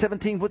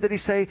 17:17, what did he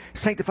say?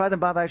 Sanctify them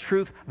by thy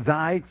truth.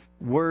 Thy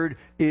word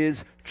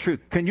is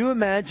truth. Can you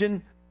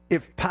imagine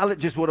if Pilate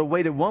just would have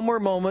waited one more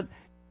moment?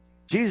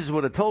 Jesus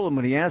would have told him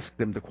when he asked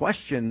them the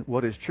question,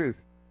 what is truth?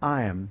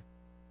 I am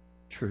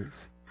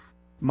truth.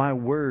 My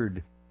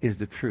word is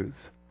the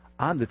truth.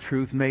 I'm the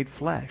truth made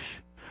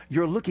flesh.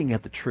 You're looking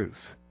at the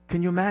truth.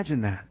 Can you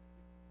imagine that?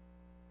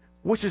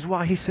 Which is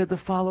why he said to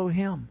follow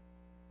him.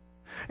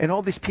 And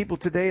all these people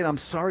today, and I'm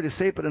sorry to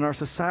say it, but in our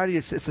society,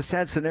 it's a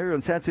sad scenario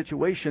and sad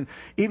situation.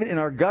 Even in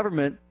our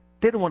government,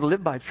 they don't want to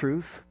live by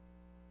truth.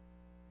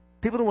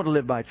 People don't want to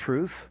live by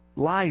truth.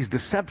 Lies,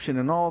 deception,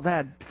 and all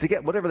that to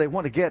get whatever they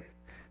want to get,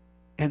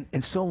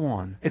 and so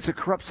on. It's a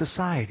corrupt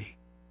society.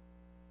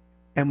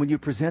 And when you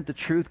present the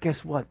truth,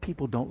 guess what?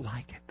 People don't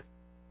like it.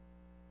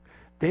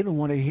 They don't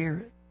want to hear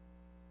it.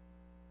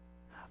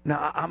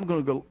 Now, I'm going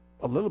to go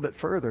a little bit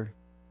further.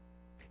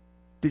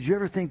 Did you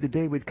ever think the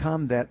day would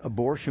come that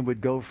abortion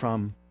would go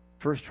from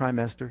first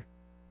trimester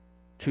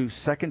to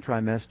second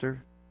trimester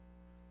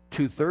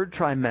to third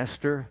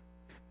trimester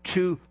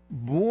to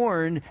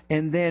born,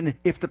 and then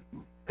if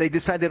they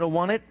decide they don't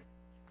want it,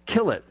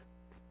 kill it?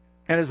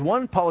 And as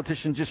one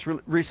politician just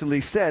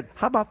recently said,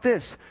 how about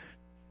this?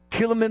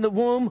 Kill them in the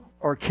womb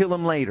or kill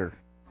them later?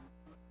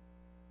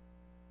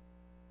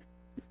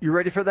 You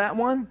ready for that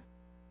one?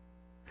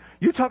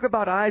 You talk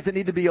about eyes that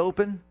need to be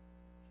open.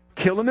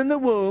 Kill them in the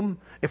womb.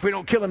 If we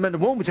don't kill them in the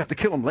womb, we just have to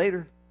kill them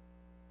later.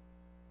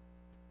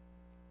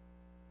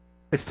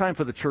 It's time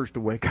for the church to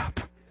wake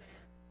up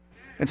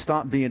and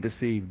stop being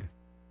deceived.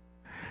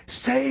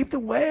 Save the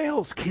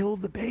whales, kill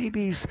the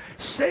babies.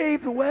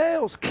 Save the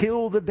whales,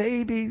 kill the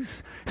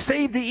babies.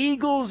 Save the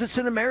eagles, it's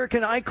an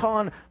American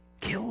icon.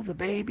 Kill the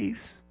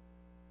babies.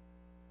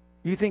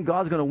 You think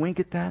God's going to wink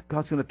at that?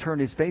 God's going to turn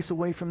his face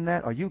away from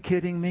that? Are you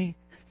kidding me?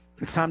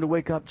 It's time to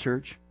wake up,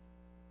 church.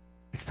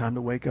 It's time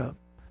to wake up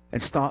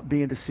and stop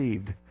being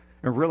deceived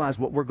and realize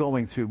what we're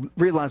going through.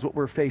 Realize what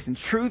we're facing.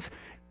 Truth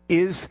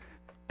is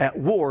at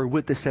war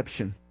with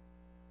deception.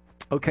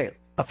 Okay,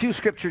 a few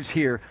scriptures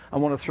here I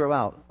want to throw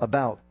out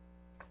about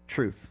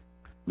truth.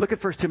 Look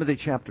at 1 Timothy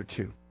chapter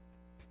 2.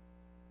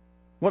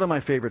 One of my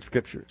favorite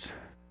scriptures.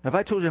 Have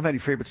I told you how many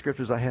favorite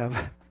scriptures I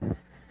have?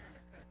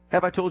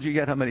 Have I told you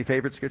yet how many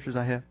favorite scriptures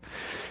I have?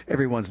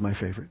 Everyone's my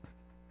favorite.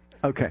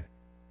 Okay.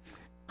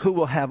 Who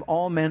will have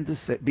all men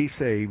to be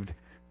saved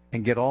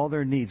and get all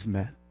their needs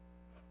met,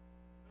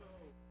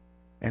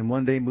 and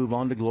one day move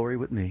on to glory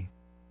with me.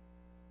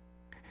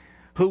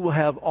 Who will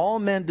have all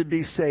men to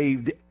be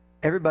saved.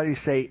 Everybody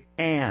say,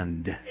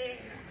 and.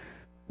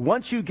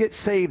 Once you get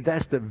saved,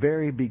 that's the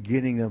very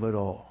beginning of it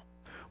all.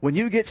 When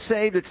you get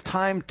saved, it's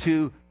time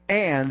to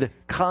and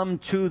come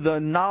to the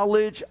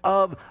knowledge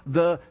of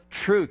the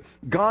truth.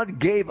 God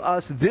gave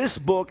us this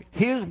book,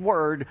 his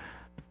word.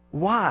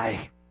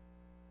 Why?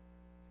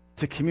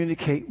 To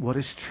communicate what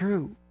is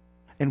true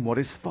and what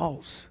is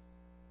false.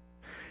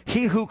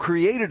 He who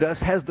created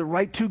us has the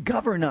right to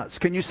govern us.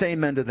 Can you say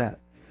amen to that?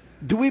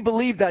 Do we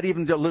believe that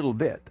even a little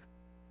bit?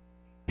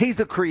 He's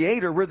the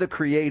creator, we're the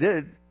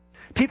created.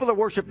 People that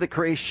worship the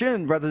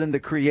creation rather than the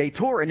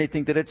creator, and they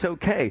think that it's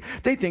okay.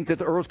 They think that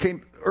the earth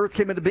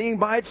came into being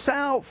by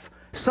itself.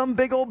 Some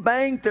big old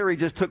bang theory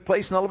just took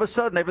place, and all of a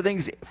sudden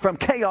everything's from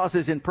chaos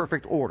is in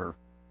perfect order.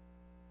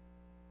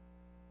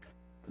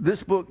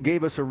 This book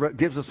gives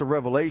us a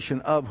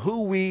revelation of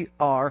who we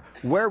are,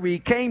 where we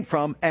came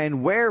from,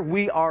 and where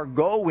we are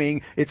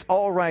going. It's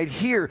all right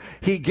here.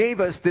 He gave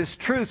us this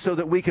truth so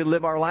that we could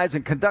live our lives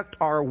and conduct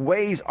our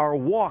ways, our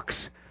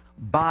walks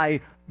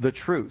by the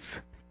truth.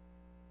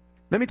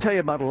 Let me tell you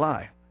about a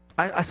lie.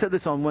 I said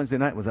this on Wednesday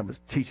night when I was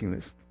teaching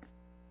this.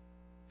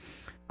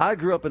 I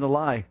grew up in a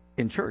lie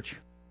in church.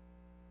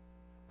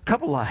 A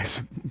couple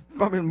lies.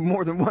 Probably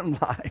more than one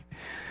lie.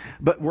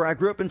 But where I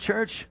grew up in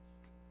church,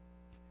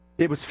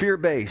 it was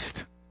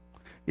fear-based.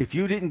 If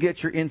you didn't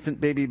get your infant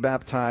baby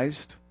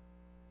baptized,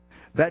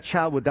 that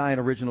child would die in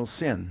original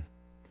sin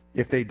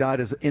if they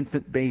died as an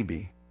infant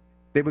baby.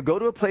 They would go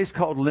to a place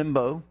called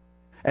limbo,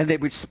 and they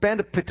would spend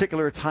a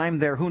particular time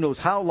there, who knows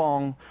how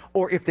long,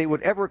 or if they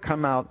would ever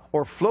come out,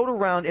 or float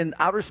around in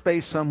outer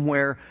space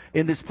somewhere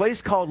in this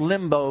place called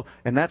limbo,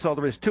 and that's all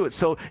there is to it.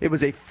 So it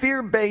was a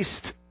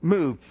fear-based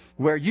move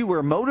where you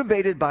were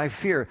motivated by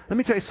fear. Let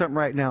me tell you something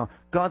right now.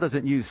 God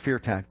doesn't use fear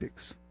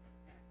tactics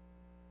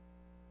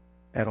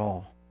at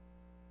all.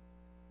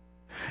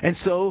 And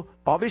so,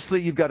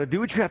 obviously, you've got to do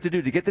what you have to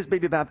do to get this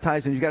baby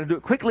baptized, and you've got to do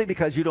it quickly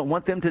because you don't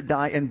want them to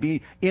die and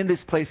be in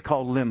this place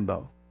called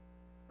limbo.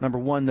 Number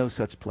one, no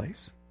such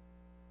place.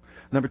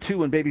 Number two,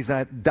 when babies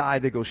die,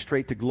 they go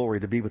straight to glory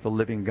to be with the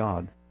living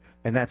God.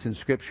 And that's in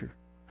Scripture.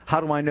 How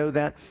do I know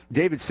that?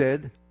 David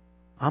said,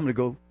 I'm going to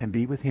go and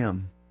be with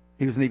him.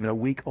 He wasn't even a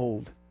week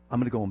old. I'm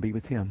going to go and be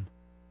with him.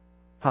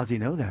 How does he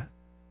know that?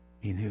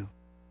 He knew.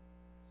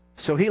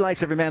 So he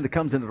likes every man that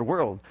comes into the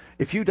world.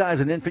 If you die as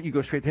an infant, you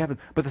go straight to heaven.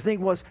 But the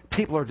thing was,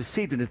 people are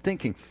deceived into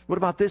thinking, what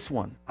about this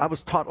one? I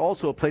was taught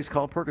also a place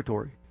called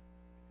purgatory.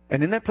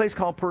 And in that place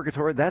called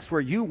purgatory, that's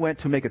where you went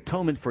to make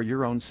atonement for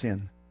your own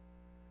sin.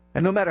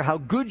 And no matter how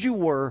good you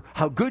were,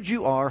 how good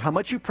you are, how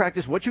much you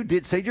practiced, what you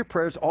did, said your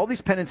prayers, all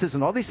these penances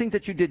and all these things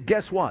that you did,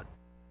 guess what?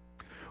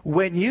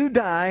 When you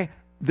die,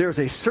 there's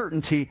a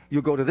certainty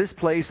you'll go to this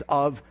place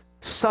of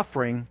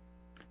suffering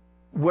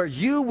where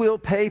you will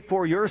pay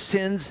for your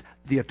sins,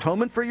 the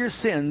atonement for your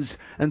sins,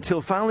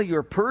 until finally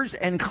you're purged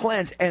and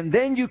cleansed, and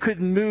then you could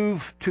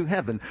move to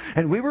heaven.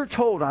 And we were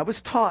told, I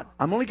was taught,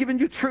 I'm only giving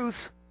you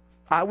truth,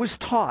 I was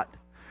taught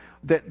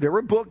that there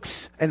were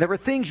books and there were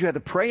things you had to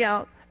pray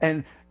out,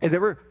 and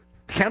there were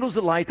candles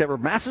to light, there were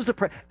masses to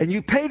pray, and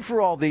you paid for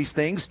all these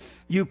things,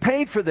 you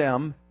paid for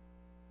them,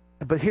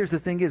 but here's the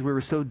thing is, we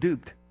were so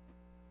duped.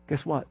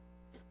 Guess what?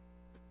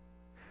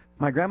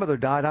 My grandmother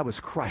died, I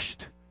was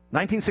crushed.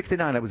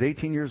 1969, I was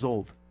 18 years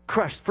old.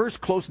 Crushed. First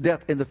close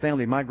death in the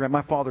family.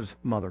 My father's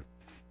mother.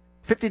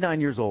 59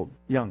 years old.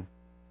 Young.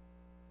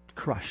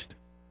 Crushed.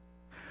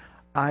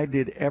 I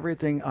did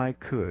everything I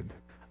could.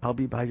 I'll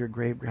be by your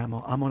grave,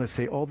 Grandma. I'm going to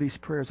say all these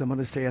prayers. I'm going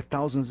to say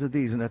thousands of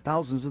these and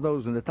thousands of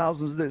those and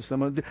thousands of this. I'm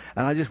going to do,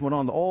 and I just went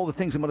on to all the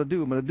things I'm going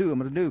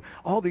to do.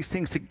 All these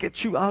things to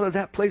get you out of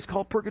that place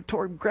called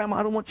purgatory. Grandma,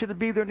 I don't want you to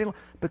be there any longer.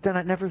 But then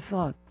I never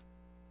thought,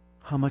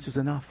 how much is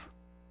enough?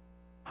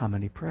 How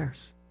many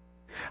prayers?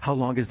 How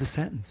long is the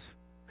sentence?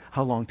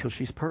 How long till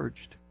she's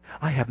purged?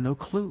 I have no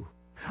clue.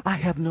 I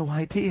have no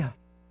idea.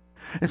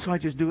 And so I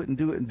just do it,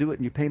 and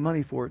you pay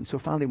money for it. And so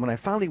finally, when I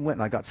finally went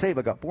and I got saved,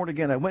 I got born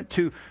again, I went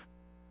to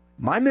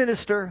my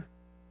minister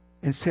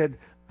and said,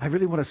 I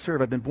really want to serve.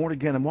 I've been born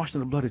again. I'm washed in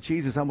the blood of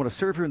Jesus. I want to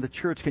serve here in the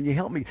church. Can you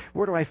help me?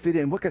 Where do I fit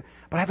in? But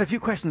I have a few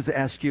questions to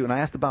ask you. And I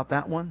asked about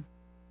that one.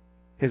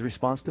 His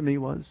response to me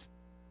was,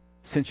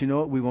 since you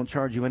know it, we won't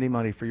charge you any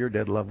money for your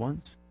dead loved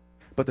ones.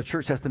 But the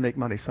church has to make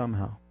money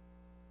somehow.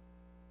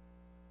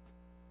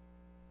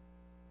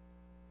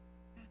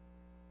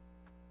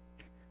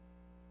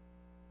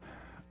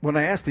 When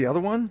I asked the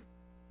other one,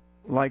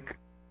 like,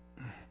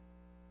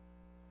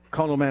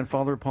 call no man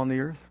father upon the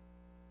earth,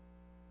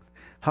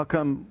 how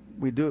come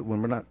we do it when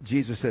we're not?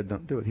 Jesus said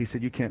don't do it. He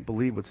said you can't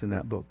believe what's in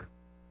that book.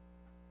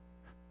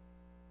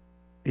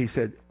 He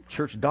said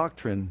church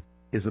doctrine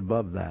is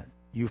above that.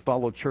 You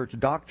follow church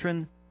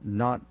doctrine,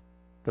 not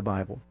the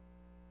Bible.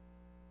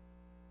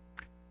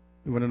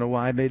 You want to know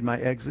why I made my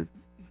exit?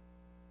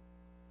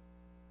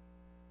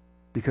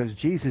 Because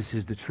Jesus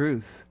is the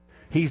truth.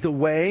 He's the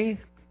way.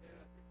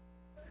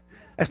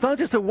 It's not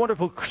just a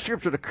wonderful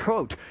scripture to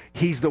quote.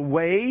 He's the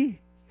way.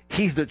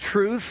 He's the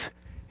truth.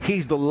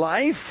 He's the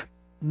life.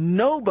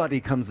 Nobody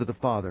comes to the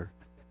Father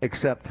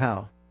except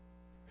how?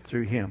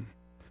 Through Him.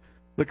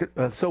 Look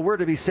at so we're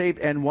to be saved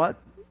and what?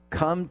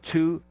 Come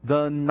to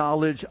the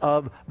knowledge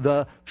of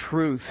the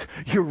truth.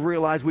 You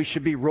realize we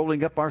should be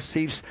rolling up our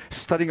sleeves,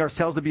 studying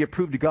ourselves to be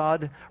approved to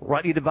God,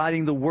 rightly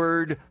dividing the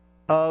word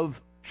of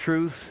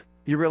truth.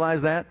 You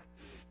realize that?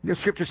 The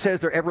scripture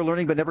says they're ever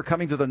learning but never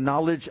coming to the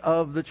knowledge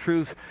of the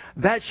truth.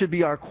 That should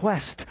be our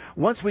quest.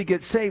 Once we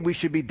get saved, we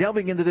should be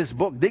delving into this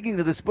book, digging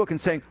into this book and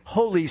saying,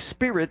 Holy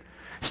Spirit,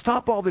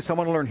 stop all this. I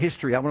want to learn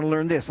history. I want to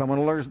learn this. I want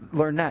to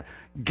learn that.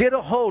 Get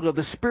a hold of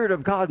the Spirit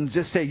of God and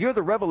just say, you're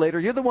the revelator.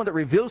 You're the one that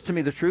reveals to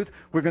me the truth.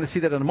 We're going to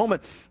see that in a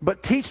moment.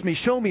 But teach me,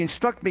 show me,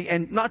 instruct me.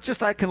 And not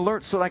just I can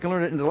learn so that I can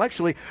learn it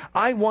intellectually.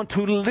 I want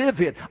to live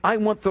it. I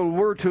want the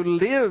Word to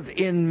live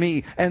in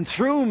me and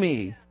through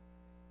me.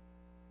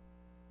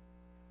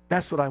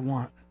 That's what I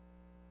want.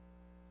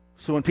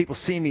 So when people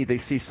see me, they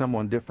see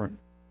someone different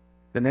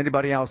than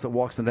anybody else that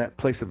walks in that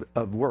place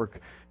of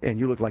work, and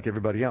you look like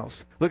everybody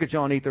else. Look at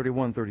John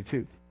 8:31,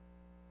 32.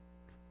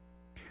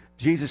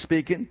 Jesus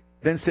speaking,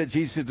 then said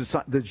Jesus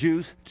to the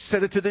Jews,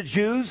 said it to the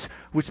Jews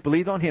which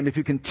believed on him, if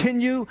you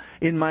continue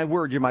in my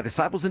word, you're my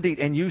disciples indeed,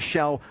 and you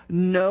shall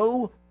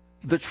know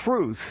the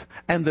truth,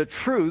 and the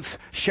truth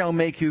shall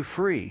make you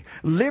free.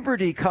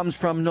 Liberty comes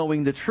from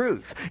knowing the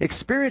truth,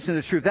 experiencing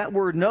the truth. That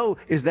word know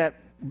is that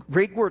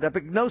Greek word,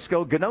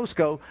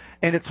 gnosko,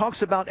 and it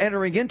talks about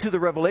entering into the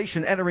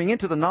revelation, entering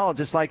into the knowledge.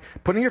 It's like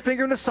putting your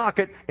finger in a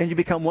socket and you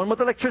become one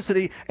with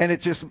electricity and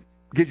it just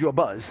gives you a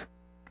buzz,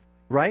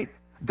 right?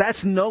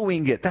 That's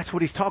knowing it. That's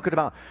what he's talking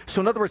about. So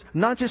in other words,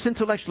 not just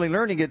intellectually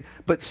learning it,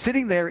 but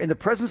sitting there in the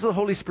presence of the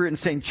Holy Spirit and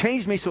saying,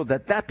 change me so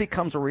that that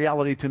becomes a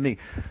reality to me.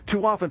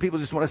 Too often people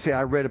just want to say,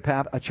 I read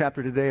a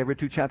chapter today, I read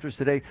 2 chapters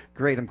today.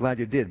 Great, I'm glad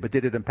you did. But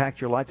did it impact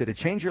your life? Did it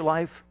change your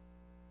life?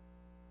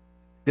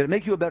 Did it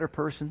make you a better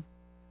person?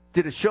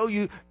 Did it show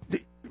you?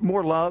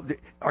 more love?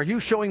 Are you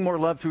showing more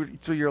love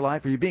through your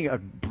life? Are you being a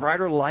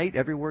brighter light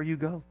everywhere you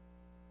go?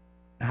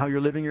 How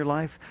you're living your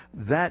life?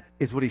 That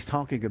is what he's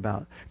talking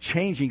about.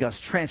 Changing us,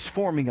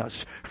 transforming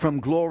us from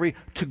glory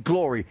to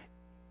glory,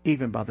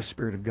 even by the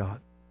Spirit of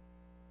God.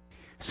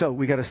 So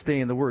we got to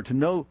stay in the Word. To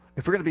know,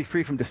 if we're going to be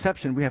free from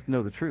deception, we have to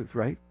know the truth,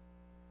 right?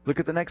 Look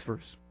at the next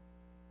verse.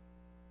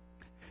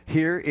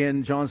 Here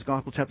in John's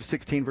Gospel, chapter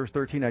 16, verse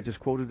 13, I just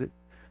quoted it.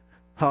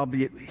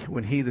 Howbeit,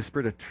 when he, the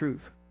Spirit of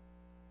truth.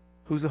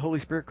 Who's the Holy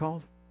Spirit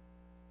called?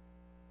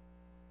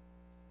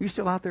 You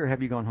still out there, or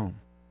have you gone home?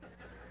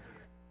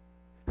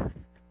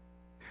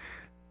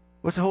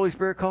 What's the Holy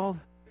Spirit called?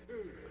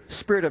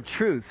 Spirit of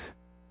truth.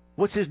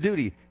 What's his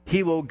duty?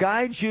 He will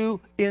guide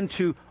you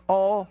into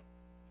all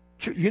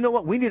truth. You know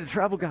what? We need a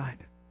travel guide.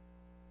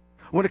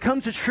 When it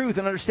comes to truth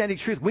and understanding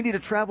truth, we need a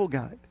travel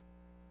guide.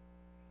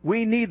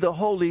 We need the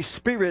Holy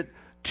Spirit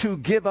to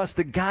give us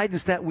the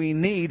guidance that we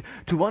need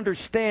to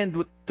understand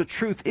what the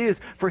truth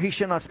is. For he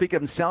shall not speak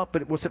of himself,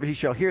 but whatsoever he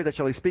shall hear, that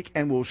shall he speak,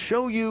 and will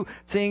show you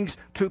things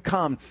to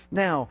come.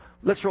 Now,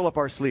 let's roll up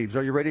our sleeves.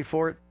 Are you ready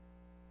for it?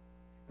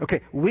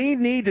 Okay, we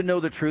need to know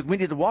the truth. We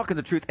need to walk in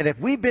the truth. And if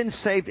we've been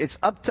saved, it's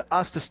up to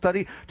us to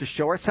study, to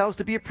show ourselves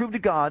to be approved to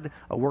God,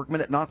 a workman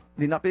that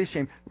need not be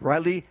ashamed,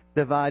 rightly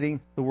dividing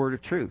the word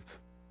of truth.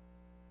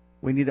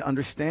 We need to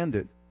understand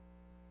it.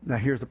 Now,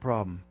 here's the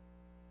problem.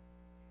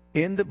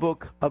 In the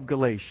book of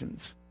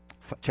Galatians,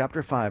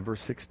 chapter 5,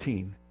 verse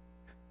 16,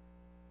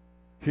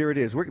 here it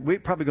is. We're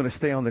probably going to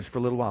stay on this for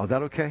a little while. Is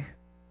that okay?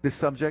 This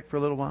subject for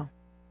a little while?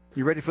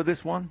 You ready for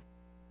this one?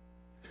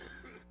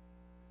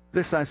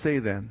 This I say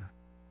then.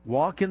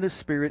 Walk in the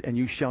Spirit, and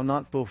you shall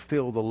not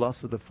fulfill the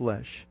lust of the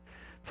flesh.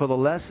 For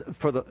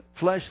the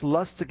flesh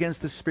lusts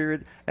against the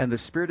Spirit, and the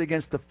Spirit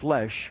against the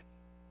flesh.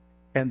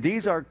 And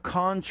these are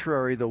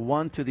contrary the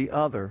one to the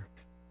other,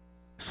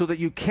 so that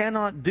you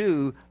cannot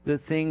do the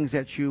things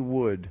that you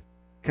would.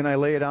 Can I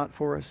lay it out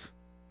for us?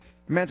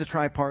 Man's a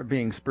tripart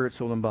being, spirit,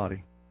 soul, and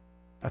body.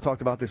 I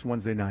talked about this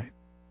Wednesday night.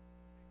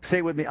 Say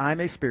it with me. I'm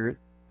a spirit.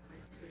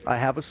 I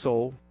have a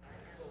soul.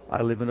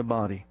 I live in a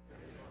body.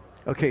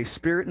 Okay,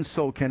 spirit and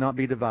soul cannot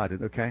be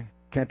divided, okay?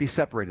 Can't be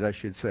separated, I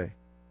should say.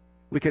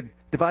 We could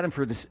divide them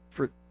for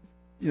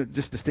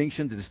just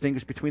distinction, to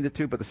distinguish between the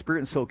two, but the spirit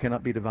and soul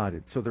cannot be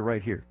divided. So they're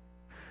right here.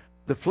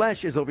 The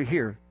flesh is over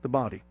here, the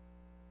body.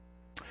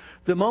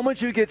 The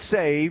moment you get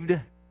saved,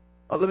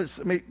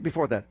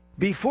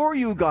 before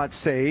you got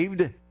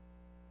saved,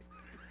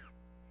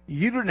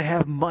 you didn't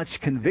have much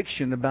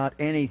conviction about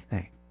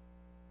anything.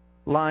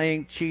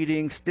 Lying,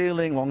 cheating,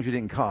 stealing, as long as you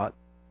didn't caught.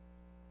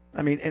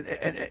 I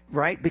mean,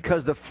 right?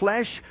 Because the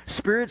flesh,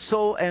 spirit,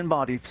 soul, and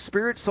body,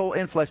 spirit, soul,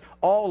 and flesh,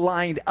 all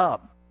lined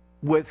up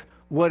with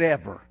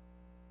whatever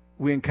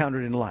we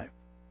encountered in life.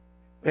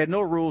 We had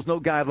no rules,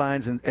 no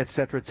guidelines, and et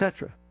cetera, et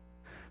cetera.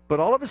 But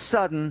all of a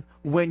sudden,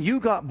 when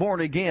you got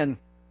born again,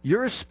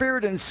 your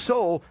spirit and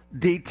soul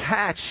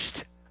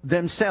detached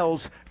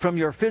themselves from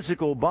your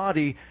physical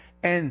body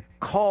and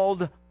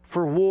called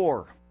for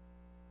war.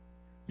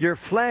 Your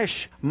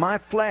flesh, my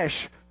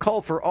flesh,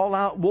 called for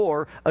all-out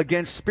war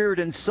against spirit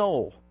and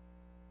soul.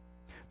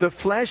 The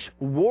flesh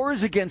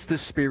wars against the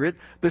spirit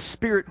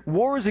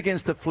wars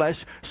against the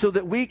flesh, so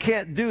that we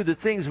can't do the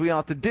things we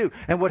ought to do.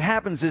 And what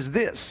happens is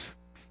this.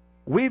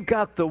 We've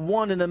got the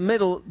one in the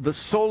middle, the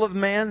soul of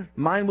man,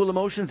 mind, will,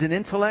 emotions, and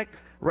intellect,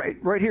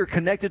 right here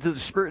connected to the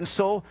spirit and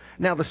soul.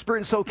 Now, the spirit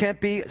and soul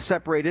can't be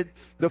separated.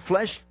 The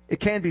flesh,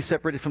 it can be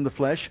separated from the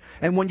flesh.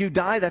 And when you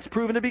die, that's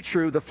proven to be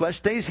true. The flesh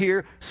stays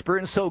here. Spirit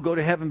and soul go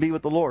to heaven, be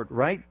with the Lord,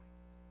 right?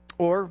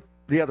 Or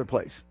the other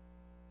place.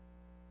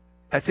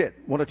 That's it.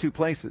 One or two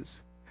places.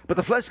 But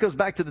the flesh goes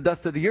back to the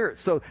dust of the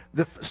earth. So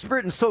the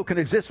spirit and soul can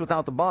exist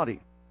without the body.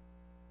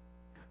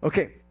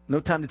 Okay, no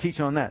time to teach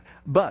on that.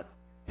 But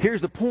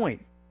here's the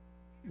point.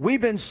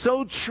 We've been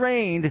so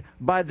trained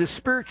by the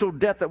spiritual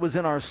death that was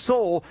in our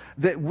soul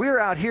that we're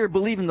out here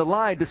believing the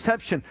lie,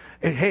 deception.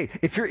 And, hey,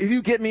 if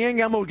you get me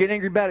angry, I'm going to get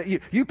angry about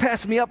it. You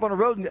pass me up on a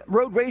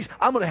road rage,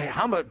 I'm going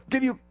to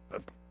give you.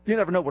 You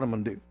never know what I'm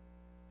going to do.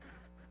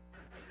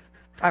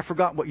 I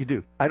forgot what you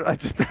do. I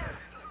just.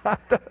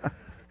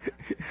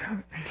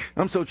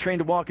 I'm so trained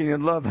to walking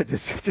in love. I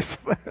just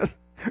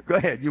go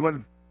ahead. You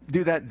want to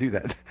do that? Do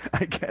that.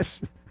 I guess.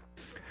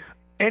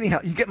 Anyhow,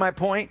 you get my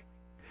point.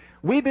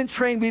 We've been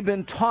trained, we've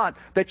been taught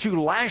that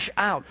you lash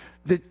out.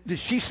 Did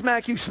she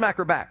smack you? Smack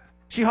her back.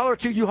 She holler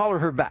at you, you holler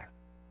her back.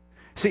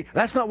 See,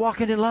 that's not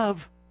walking in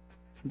love.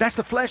 That's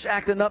the flesh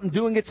acting up and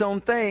doing its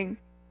own thing.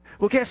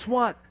 Well, guess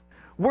what?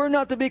 We're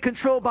not to be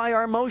controlled by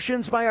our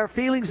emotions, by our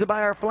feelings, or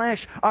by our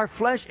flesh. Our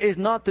flesh is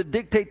not to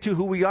dictate to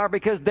who we are,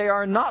 because they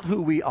are not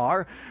who we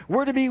are.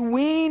 We're to be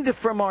weaned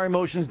from our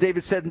emotions,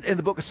 David said in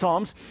the book of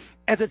Psalms.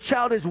 As a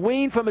child is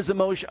weaned from his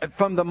emotion,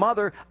 from the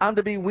mother, I'm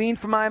to be weaned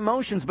from my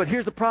emotions. But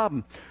here's the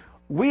problem.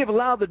 We have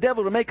allowed the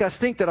devil to make us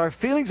think that our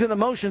feelings and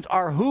emotions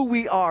are who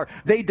we are.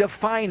 They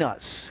define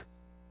us.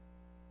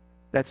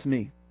 That's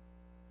me.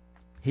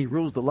 He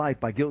rules the life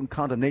by guilt and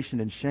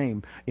condemnation and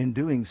shame in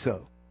doing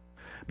so.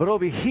 But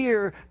over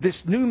here,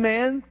 this new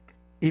man,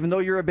 even though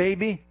you're a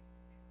baby,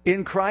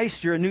 In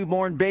Christ, you're a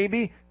newborn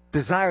baby.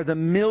 Desire the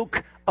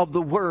milk of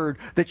the Word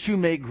that you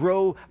may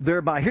grow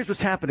thereby. Here's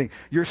what's happening.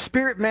 Your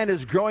spirit man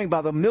is growing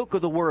by the milk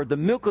of the Word. The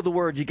milk of the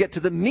Word. You get to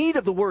the meat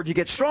of the Word. You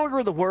get stronger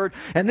in the Word.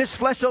 And this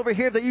flesh over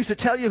here that used to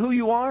tell you who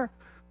you are,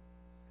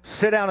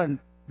 sit down and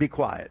be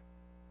quiet.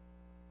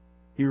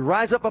 You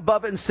rise up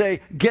above it and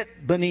say,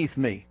 get beneath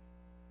me.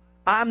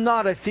 I'm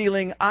not a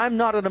feeling. I'm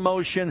not an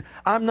emotion.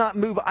 I'm not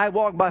moved. I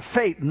walk by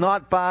faith,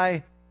 not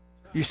by...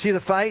 You see the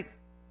fight?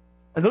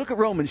 And look at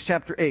Romans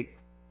chapter 8,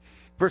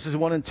 verses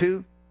 1 and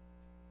 2.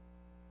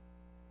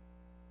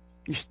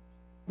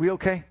 We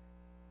okay?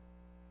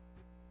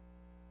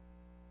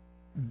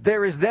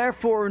 There is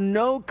therefore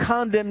no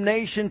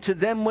condemnation to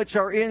them which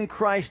are in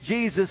Christ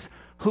Jesus,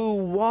 who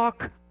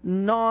walk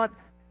not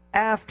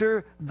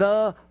after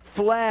the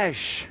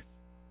flesh.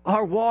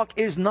 Our walk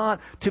is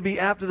not to be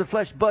after the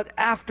flesh, but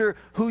after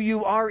who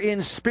you are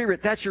in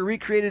spirit. That's your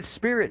recreated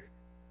spirit.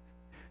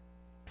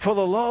 For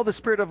the law of the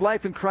Spirit of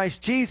life in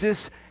Christ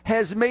Jesus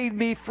has made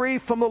me free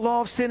from the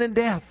law of sin and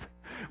death.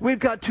 We've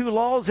got two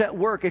laws at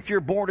work if you're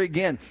born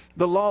again.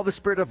 The law of the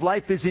Spirit of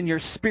life is in your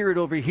spirit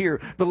over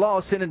here. The law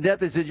of sin and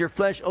death is in your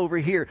flesh over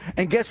here.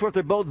 And guess what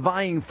they're both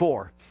vying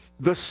for?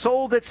 The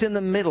soul that's in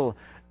the middle.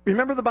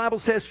 Remember the Bible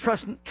says,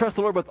 trust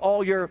the Lord with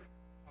all your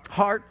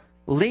heart.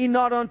 Lean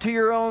not unto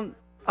your own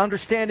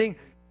understanding.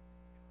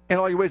 In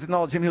all your ways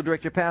acknowledge Him, He'll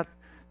direct your path.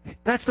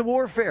 That's the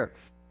warfare.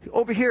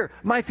 Over here,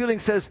 my feeling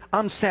says,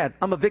 I'm sad.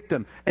 I'm a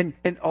victim. And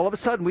all of a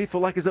sudden, we feel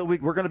like as though we're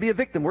going to be a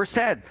victim. We're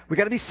sad. We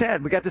got to be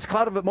sad. We got this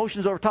cloud of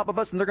emotions over top of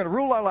us, and they're going to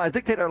rule our lives,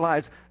 dictate our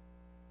lives.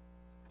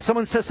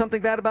 Someone says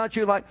something bad about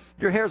you, like,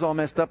 your hair's all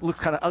messed up, looks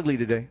kind of ugly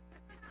today.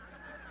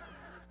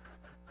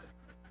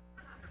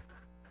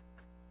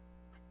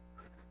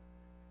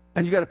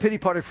 And you got a pity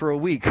party for a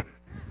week.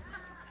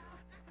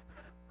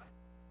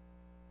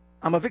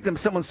 I'm a victim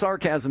of someone's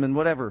sarcasm and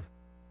whatever.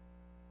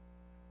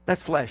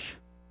 That's flesh.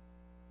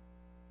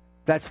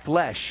 That's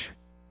flesh.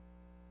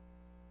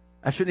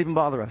 That shouldn't even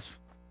bother us.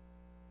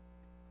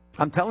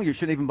 I'm telling you, it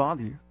shouldn't even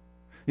bother you.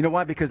 You know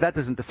why? Because that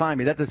doesn't define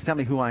me. That doesn't tell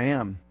me who I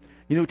am.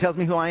 You know who tells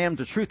me who I am?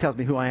 The truth tells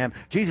me who I am.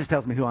 Jesus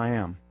tells me who I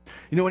am.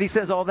 You know when He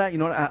says all that, you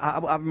know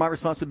what my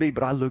response would be,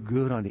 but I look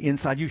good on the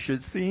inside. You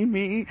should see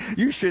me.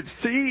 You should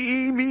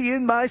see me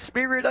in my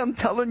spirit. I'm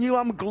telling you,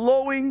 I'm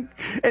glowing,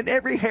 and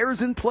every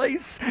hair's in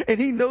place. And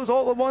He knows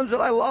all the ones that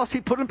I lost.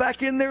 He put them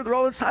back in there. They're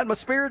all inside my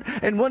spirit.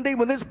 And one day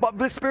when this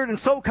spirit and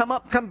soul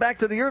come back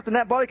to the earth, and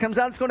that body comes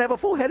out, it's going to have a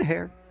full head of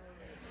hair.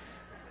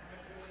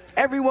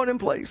 Everyone in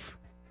place.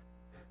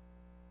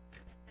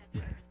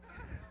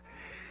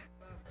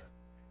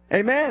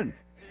 Amen.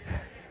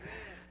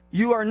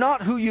 You are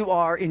not who you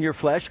are in your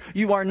flesh.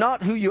 You are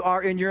not who you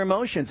are in your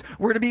emotions.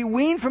 We're to be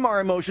weaned from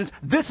our emotions.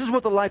 This is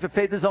what the life of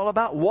faith is all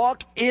about.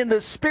 Walk in the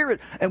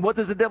Spirit. And what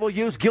does the devil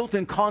use? Guilt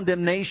and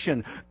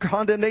condemnation.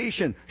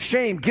 Condemnation,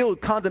 shame,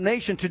 guilt,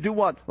 condemnation to do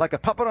what? Like a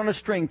puppet on a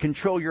string,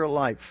 control your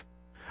life.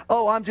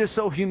 Oh, I'm just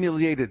so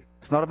humiliated.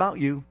 It's not about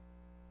you.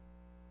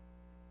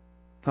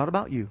 It's not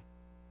about you.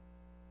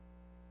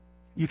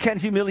 You can't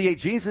humiliate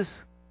Jesus.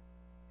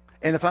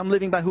 And if I'm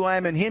living by who I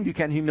am in Him, you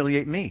can't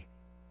humiliate me.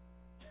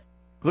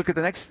 Look at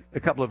the next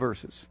couple of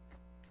verses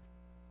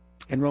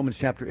in Romans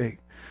chapter 8.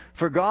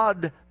 For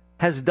God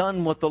has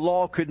done what the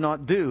law could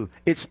not do.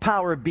 Its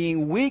power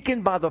being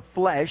weakened by the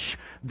flesh,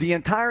 the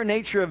entire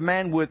nature of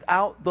man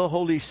without the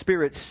Holy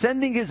Spirit,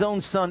 sending His own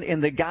Son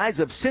in the guise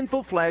of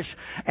sinful flesh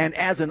and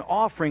as an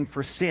offering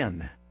for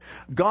sin.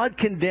 God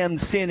condemned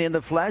sin in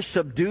the flesh,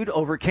 subdued,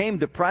 overcame,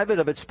 deprived it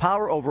of its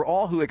power over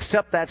all who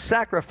accept that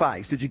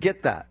sacrifice. Did you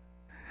get that?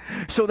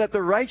 So that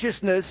the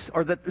righteousness,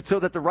 so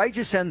that the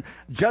righteous and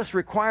just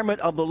requirement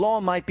of the law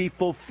might be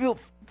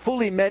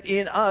fully met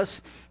in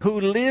us, who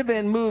live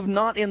and move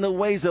not in the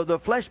ways of the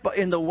flesh, but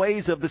in the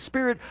ways of the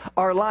Spirit.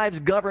 Our lives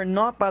governed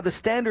not by the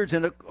standards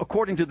and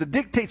according to the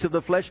dictates of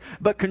the flesh,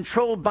 but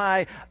controlled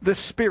by the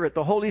Spirit,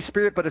 the Holy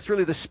Spirit. But it's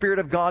really the Spirit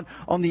of God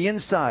on the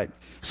inside.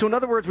 So in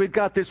other words, we've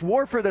got this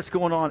warfare that's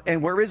going on,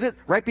 and where is it?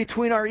 Right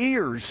between our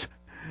ears.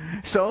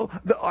 So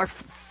our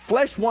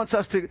flesh wants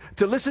us to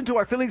listen to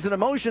our feelings and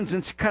emotions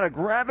and kind of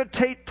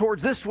gravitate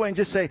towards this way and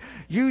just say,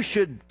 you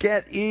should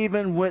get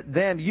even with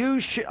them.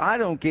 I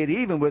don't get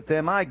even with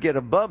them. I get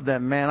above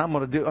them, man. I'm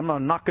going to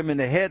knock them in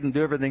the head and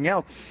do everything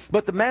else.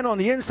 But the man on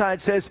the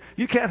inside says,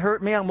 you can't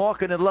hurt me. I'm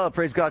walking in love.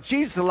 Praise God.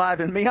 Jesus is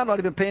alive in me. I'm not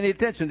even paying any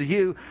attention to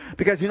you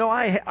because, you know,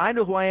 I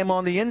know who I am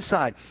on the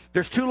inside.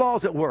 There's two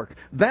laws at work.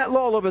 That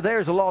law over there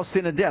is the law of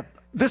sin and death.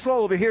 This law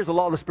over here is the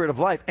law of the Spirit of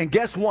life. And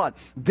guess what?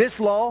 This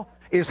law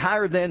is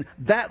higher than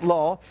that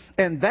law,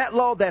 and that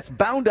law that's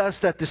bound us,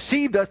 that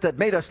deceived us, that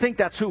made us think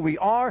that's who we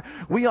are,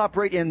 we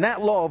operate in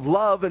that law of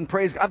love and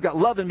praise. I've got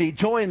love in me,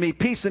 joy in me,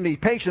 peace in me,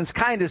 patience,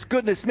 kindness,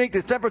 goodness,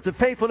 meekness, temperance, and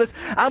faithfulness.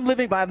 I'm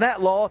living by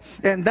that law,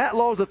 and that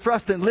law is the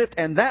thrust and lift,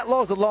 and that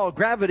law is the law of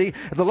gravity.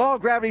 The law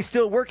of gravity is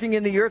still working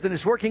in the earth, and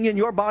it's working in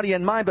your body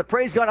and mine, but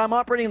praise God, I'm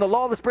operating in the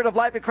law of the Spirit of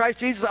life in Christ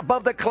Jesus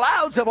above the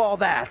clouds of all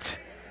that.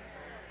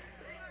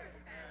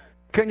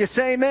 Can you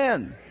say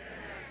amen?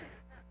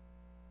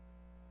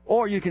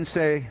 Or you can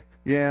say,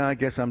 yeah, I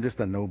guess I'm just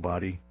a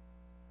nobody.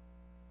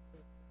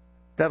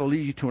 That'll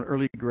lead you to an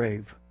early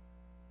grave.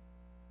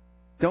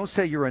 Don't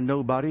say you're a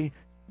nobody.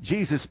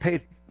 Jesus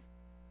paid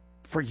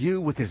for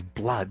you with his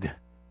blood.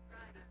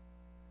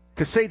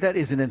 To say that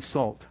is an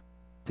insult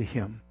to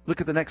him.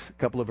 Look at the next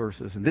couple of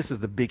verses, and this is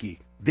the biggie.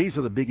 These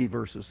are the biggie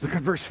verses. Look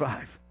at verse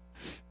 5.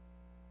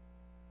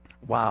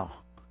 Wow.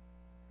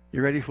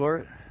 You ready for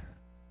it?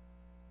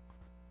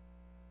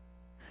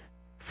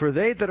 For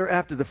they that are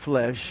after the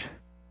flesh,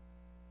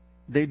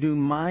 they do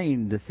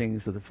mind the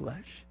things of the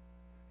flesh.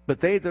 But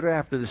they that are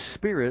after the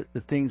Spirit,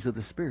 the things of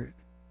the Spirit.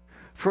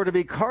 For to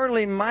be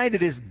carnally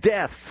minded is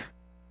death,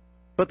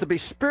 but to be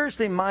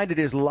spiritually minded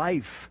is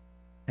life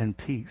and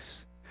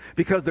peace.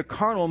 Because the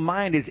carnal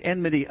mind is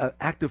enmity, an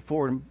active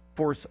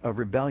force of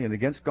rebellion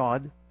against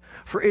God.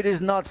 For it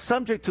is not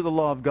subject to the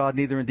law of God,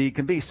 neither indeed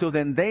can be. So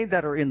then they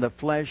that are in the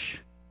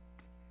flesh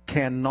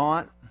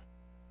cannot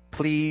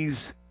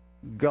please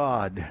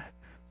God.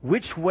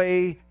 Which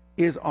way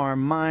is our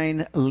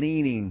mind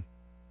leaning?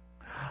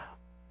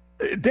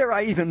 Dare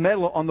I even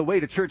meddle on the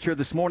way to church here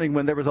this morning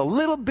when there was a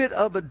little bit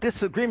of a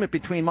disagreement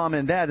between mom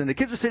and dad, and the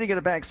kids are sitting in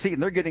the back seat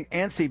and they're getting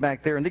antsy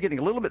back there and they're getting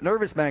a little bit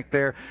nervous back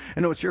there.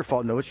 And no, it's your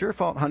fault. No, it's your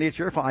fault. Honey, it's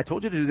your fault. I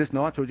told you to do this.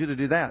 No, I told you to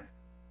do that.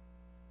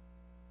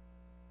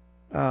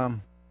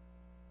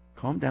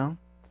 Calm down.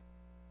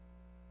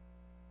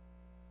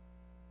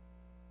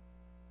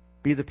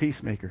 Be the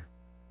peacemaker.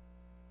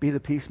 Be the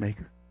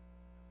peacemaker.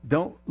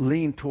 Don't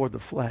lean toward the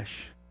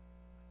flesh.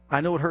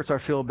 I know it hurts our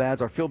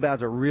feel-bads. Our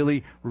feel-bads are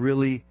really,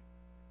 really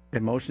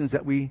emotions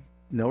that we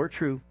know are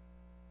true.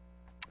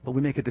 But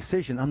we make a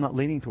decision. I'm not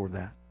leaning toward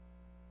that.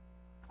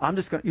 I'm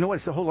just going to, you know what?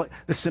 It's a whole lot.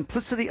 The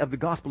simplicity of the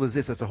gospel is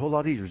this. It's a whole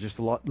lot easier just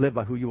to live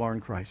by who you are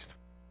in Christ.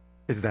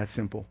 It's that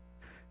simple.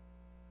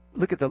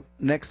 Look at the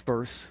next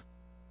verse.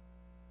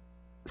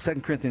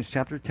 2 Corinthians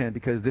chapter 10,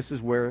 because this is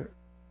where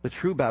the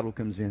true battle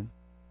comes in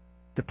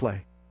to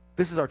play.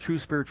 This is our true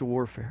spiritual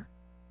warfare.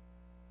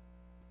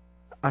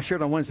 I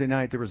shared on Wednesday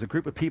night, there was a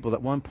group of people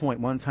at one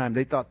time,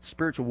 they thought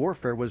spiritual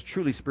warfare was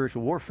truly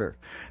spiritual warfare.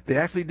 They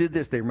actually did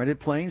this. They rented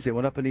planes. They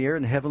went up in the air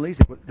in the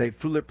heavenlies. They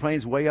flew their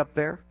planes way up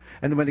there.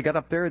 And then when they got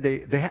up there,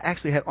 they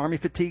actually had army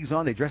fatigues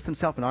on. They dressed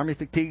themselves in army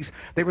fatigues.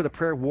 They were the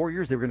prayer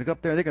warriors. They were going to go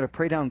up there. They're going to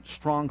pray down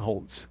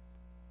strongholds.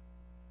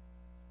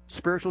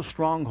 Spiritual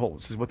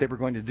strongholds is what they were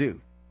going to do.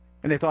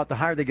 And they thought the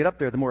higher they get up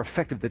there, the more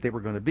effective that they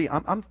were going to be.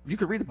 You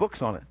could read the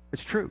books on it.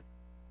 It's true.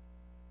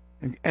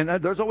 And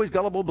there's always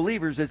gullible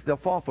believers that they'll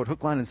fall for it,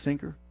 hook, line, and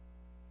sinker.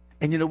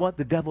 And you know what?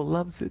 The devil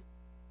loves it.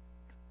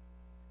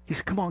 He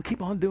says, come on,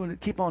 keep on doing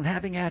it. Keep on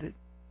having at it.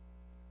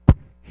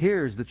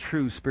 Here's the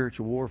true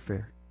spiritual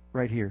warfare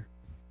right here.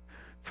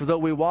 For though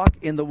we walk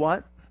in the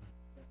what?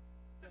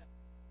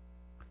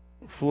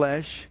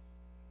 Flesh.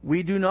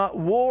 We do not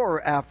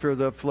war after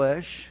the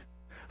flesh.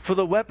 For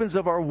the weapons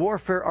of our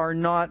warfare are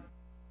not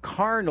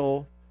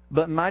carnal,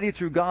 but mighty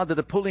through God to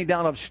the pulling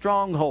down of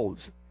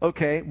strongholds.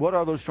 Okay, what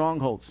are those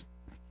strongholds?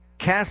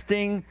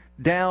 Casting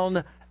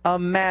down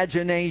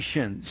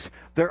imaginations.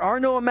 There are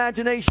no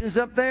imaginations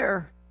up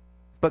there,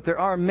 but there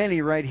are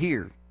many right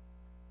here.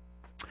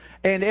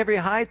 And every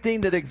high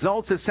thing that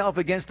exalts itself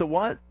against the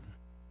what?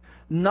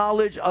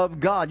 Knowledge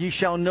of God. You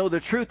shall know the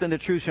truth, and the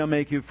truth shall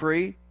make you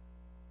free.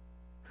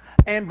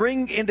 And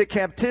bring into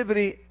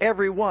captivity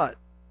every what?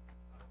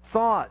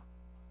 Thought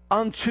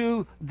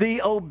unto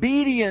the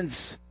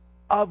obedience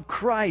of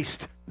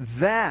Christ.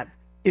 That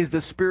is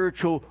the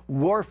spiritual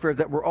warfare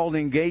that we're all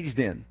engaged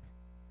in.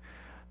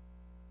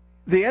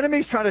 The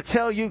enemy's trying to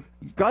tell you,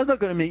 God's not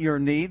going to meet your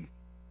need.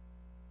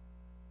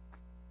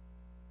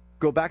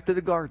 Go back to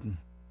the garden.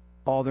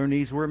 All their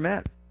needs were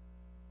met.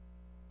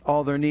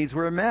 All their needs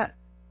were met.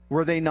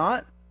 Were they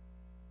not?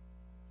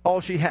 All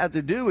she had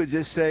to do is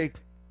just say,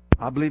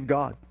 I believe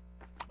God.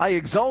 I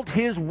exalt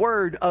His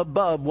word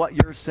above what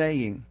you're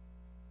saying.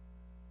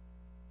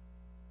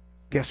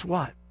 Guess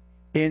what?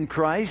 In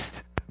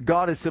Christ,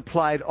 God has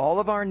supplied all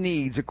of our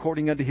needs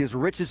according unto His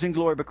riches and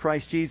glory by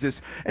Christ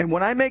Jesus. And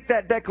when I make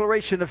that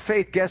declaration of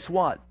faith, guess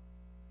what?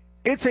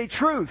 It's a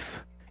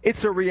truth.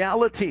 It's a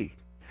reality.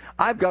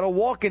 I've got to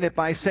walk in it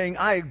by saying,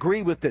 I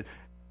agree with it.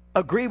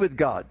 Agree with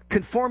God.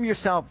 Conform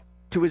yourself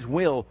to His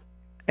will,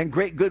 and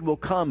great good will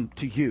come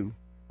to you,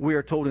 we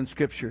are told in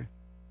Scripture.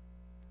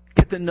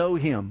 Get to know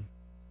Him.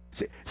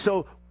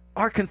 So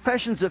our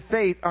confessions of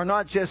faith are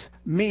not just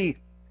me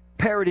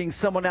parroting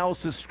someone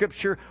else's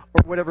scripture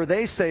or whatever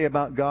they say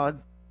about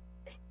God.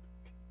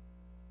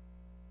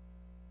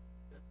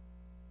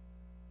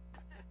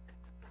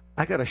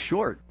 I got a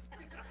short.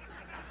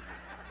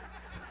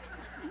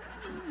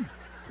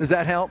 Does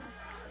that help?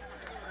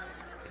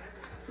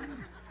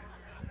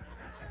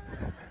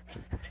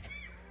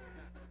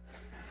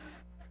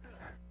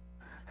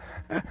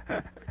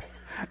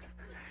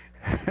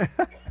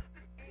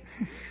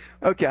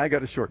 Okay, I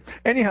got a short.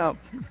 Anyhow,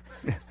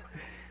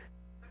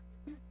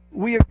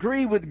 we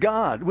agree with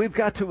God. We've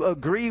got to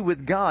agree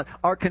with God.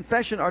 Our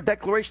confession, our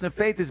declaration of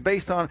faith is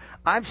based on,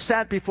 I've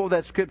sat before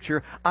that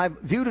Scripture, I've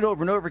viewed it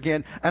over and over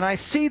again, and I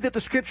see that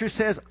the Scripture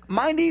says,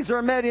 my needs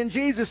are met in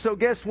Jesus, so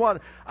guess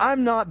what?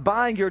 I'm not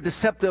buying your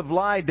deceptive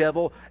lie,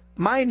 devil.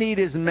 My need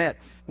is met.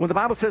 When the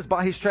Bible says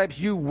by his stripes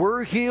you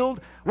were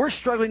healed, we're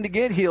struggling to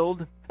get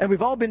healed. And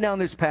we've all been down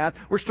this path.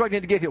 We're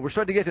struggling to get healed. We're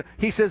struggling to get healed.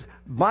 He says,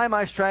 by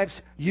my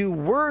stripes you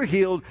were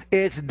healed.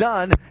 It's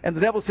done. And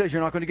the devil says,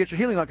 you're not going to get your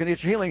healing, not going to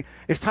get your healing.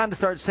 It's time to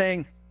start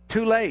saying,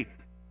 too late.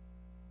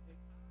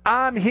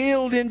 I'm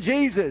healed in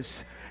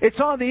Jesus. It's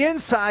on the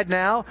inside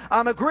now.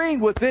 I'm agreeing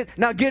with it.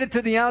 Now get it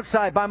to the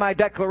outside by my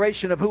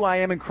declaration of who I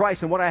am in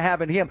Christ and what I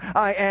have in Him.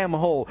 I am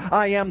whole.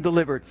 I am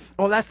delivered.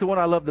 Oh, that's the one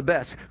I love the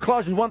best.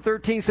 Colossians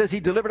 1:13 says He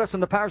delivered us from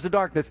the powers of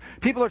darkness.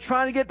 People are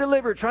trying to get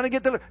delivered,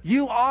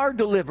 You are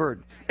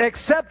delivered.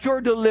 Accept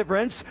your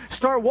deliverance.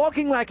 Start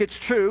walking like it's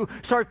true.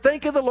 Start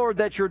thanking the Lord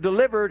that you're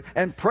delivered.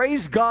 And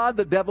praise God,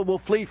 the devil will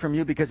flee from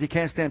you because he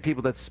can't stand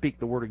people that speak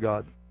the Word of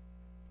God.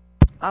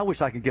 I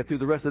wish I could get through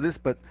the rest of this,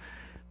 but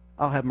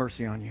I'll have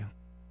mercy on you.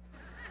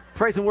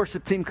 Praise and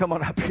worship team, come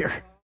on up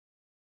here.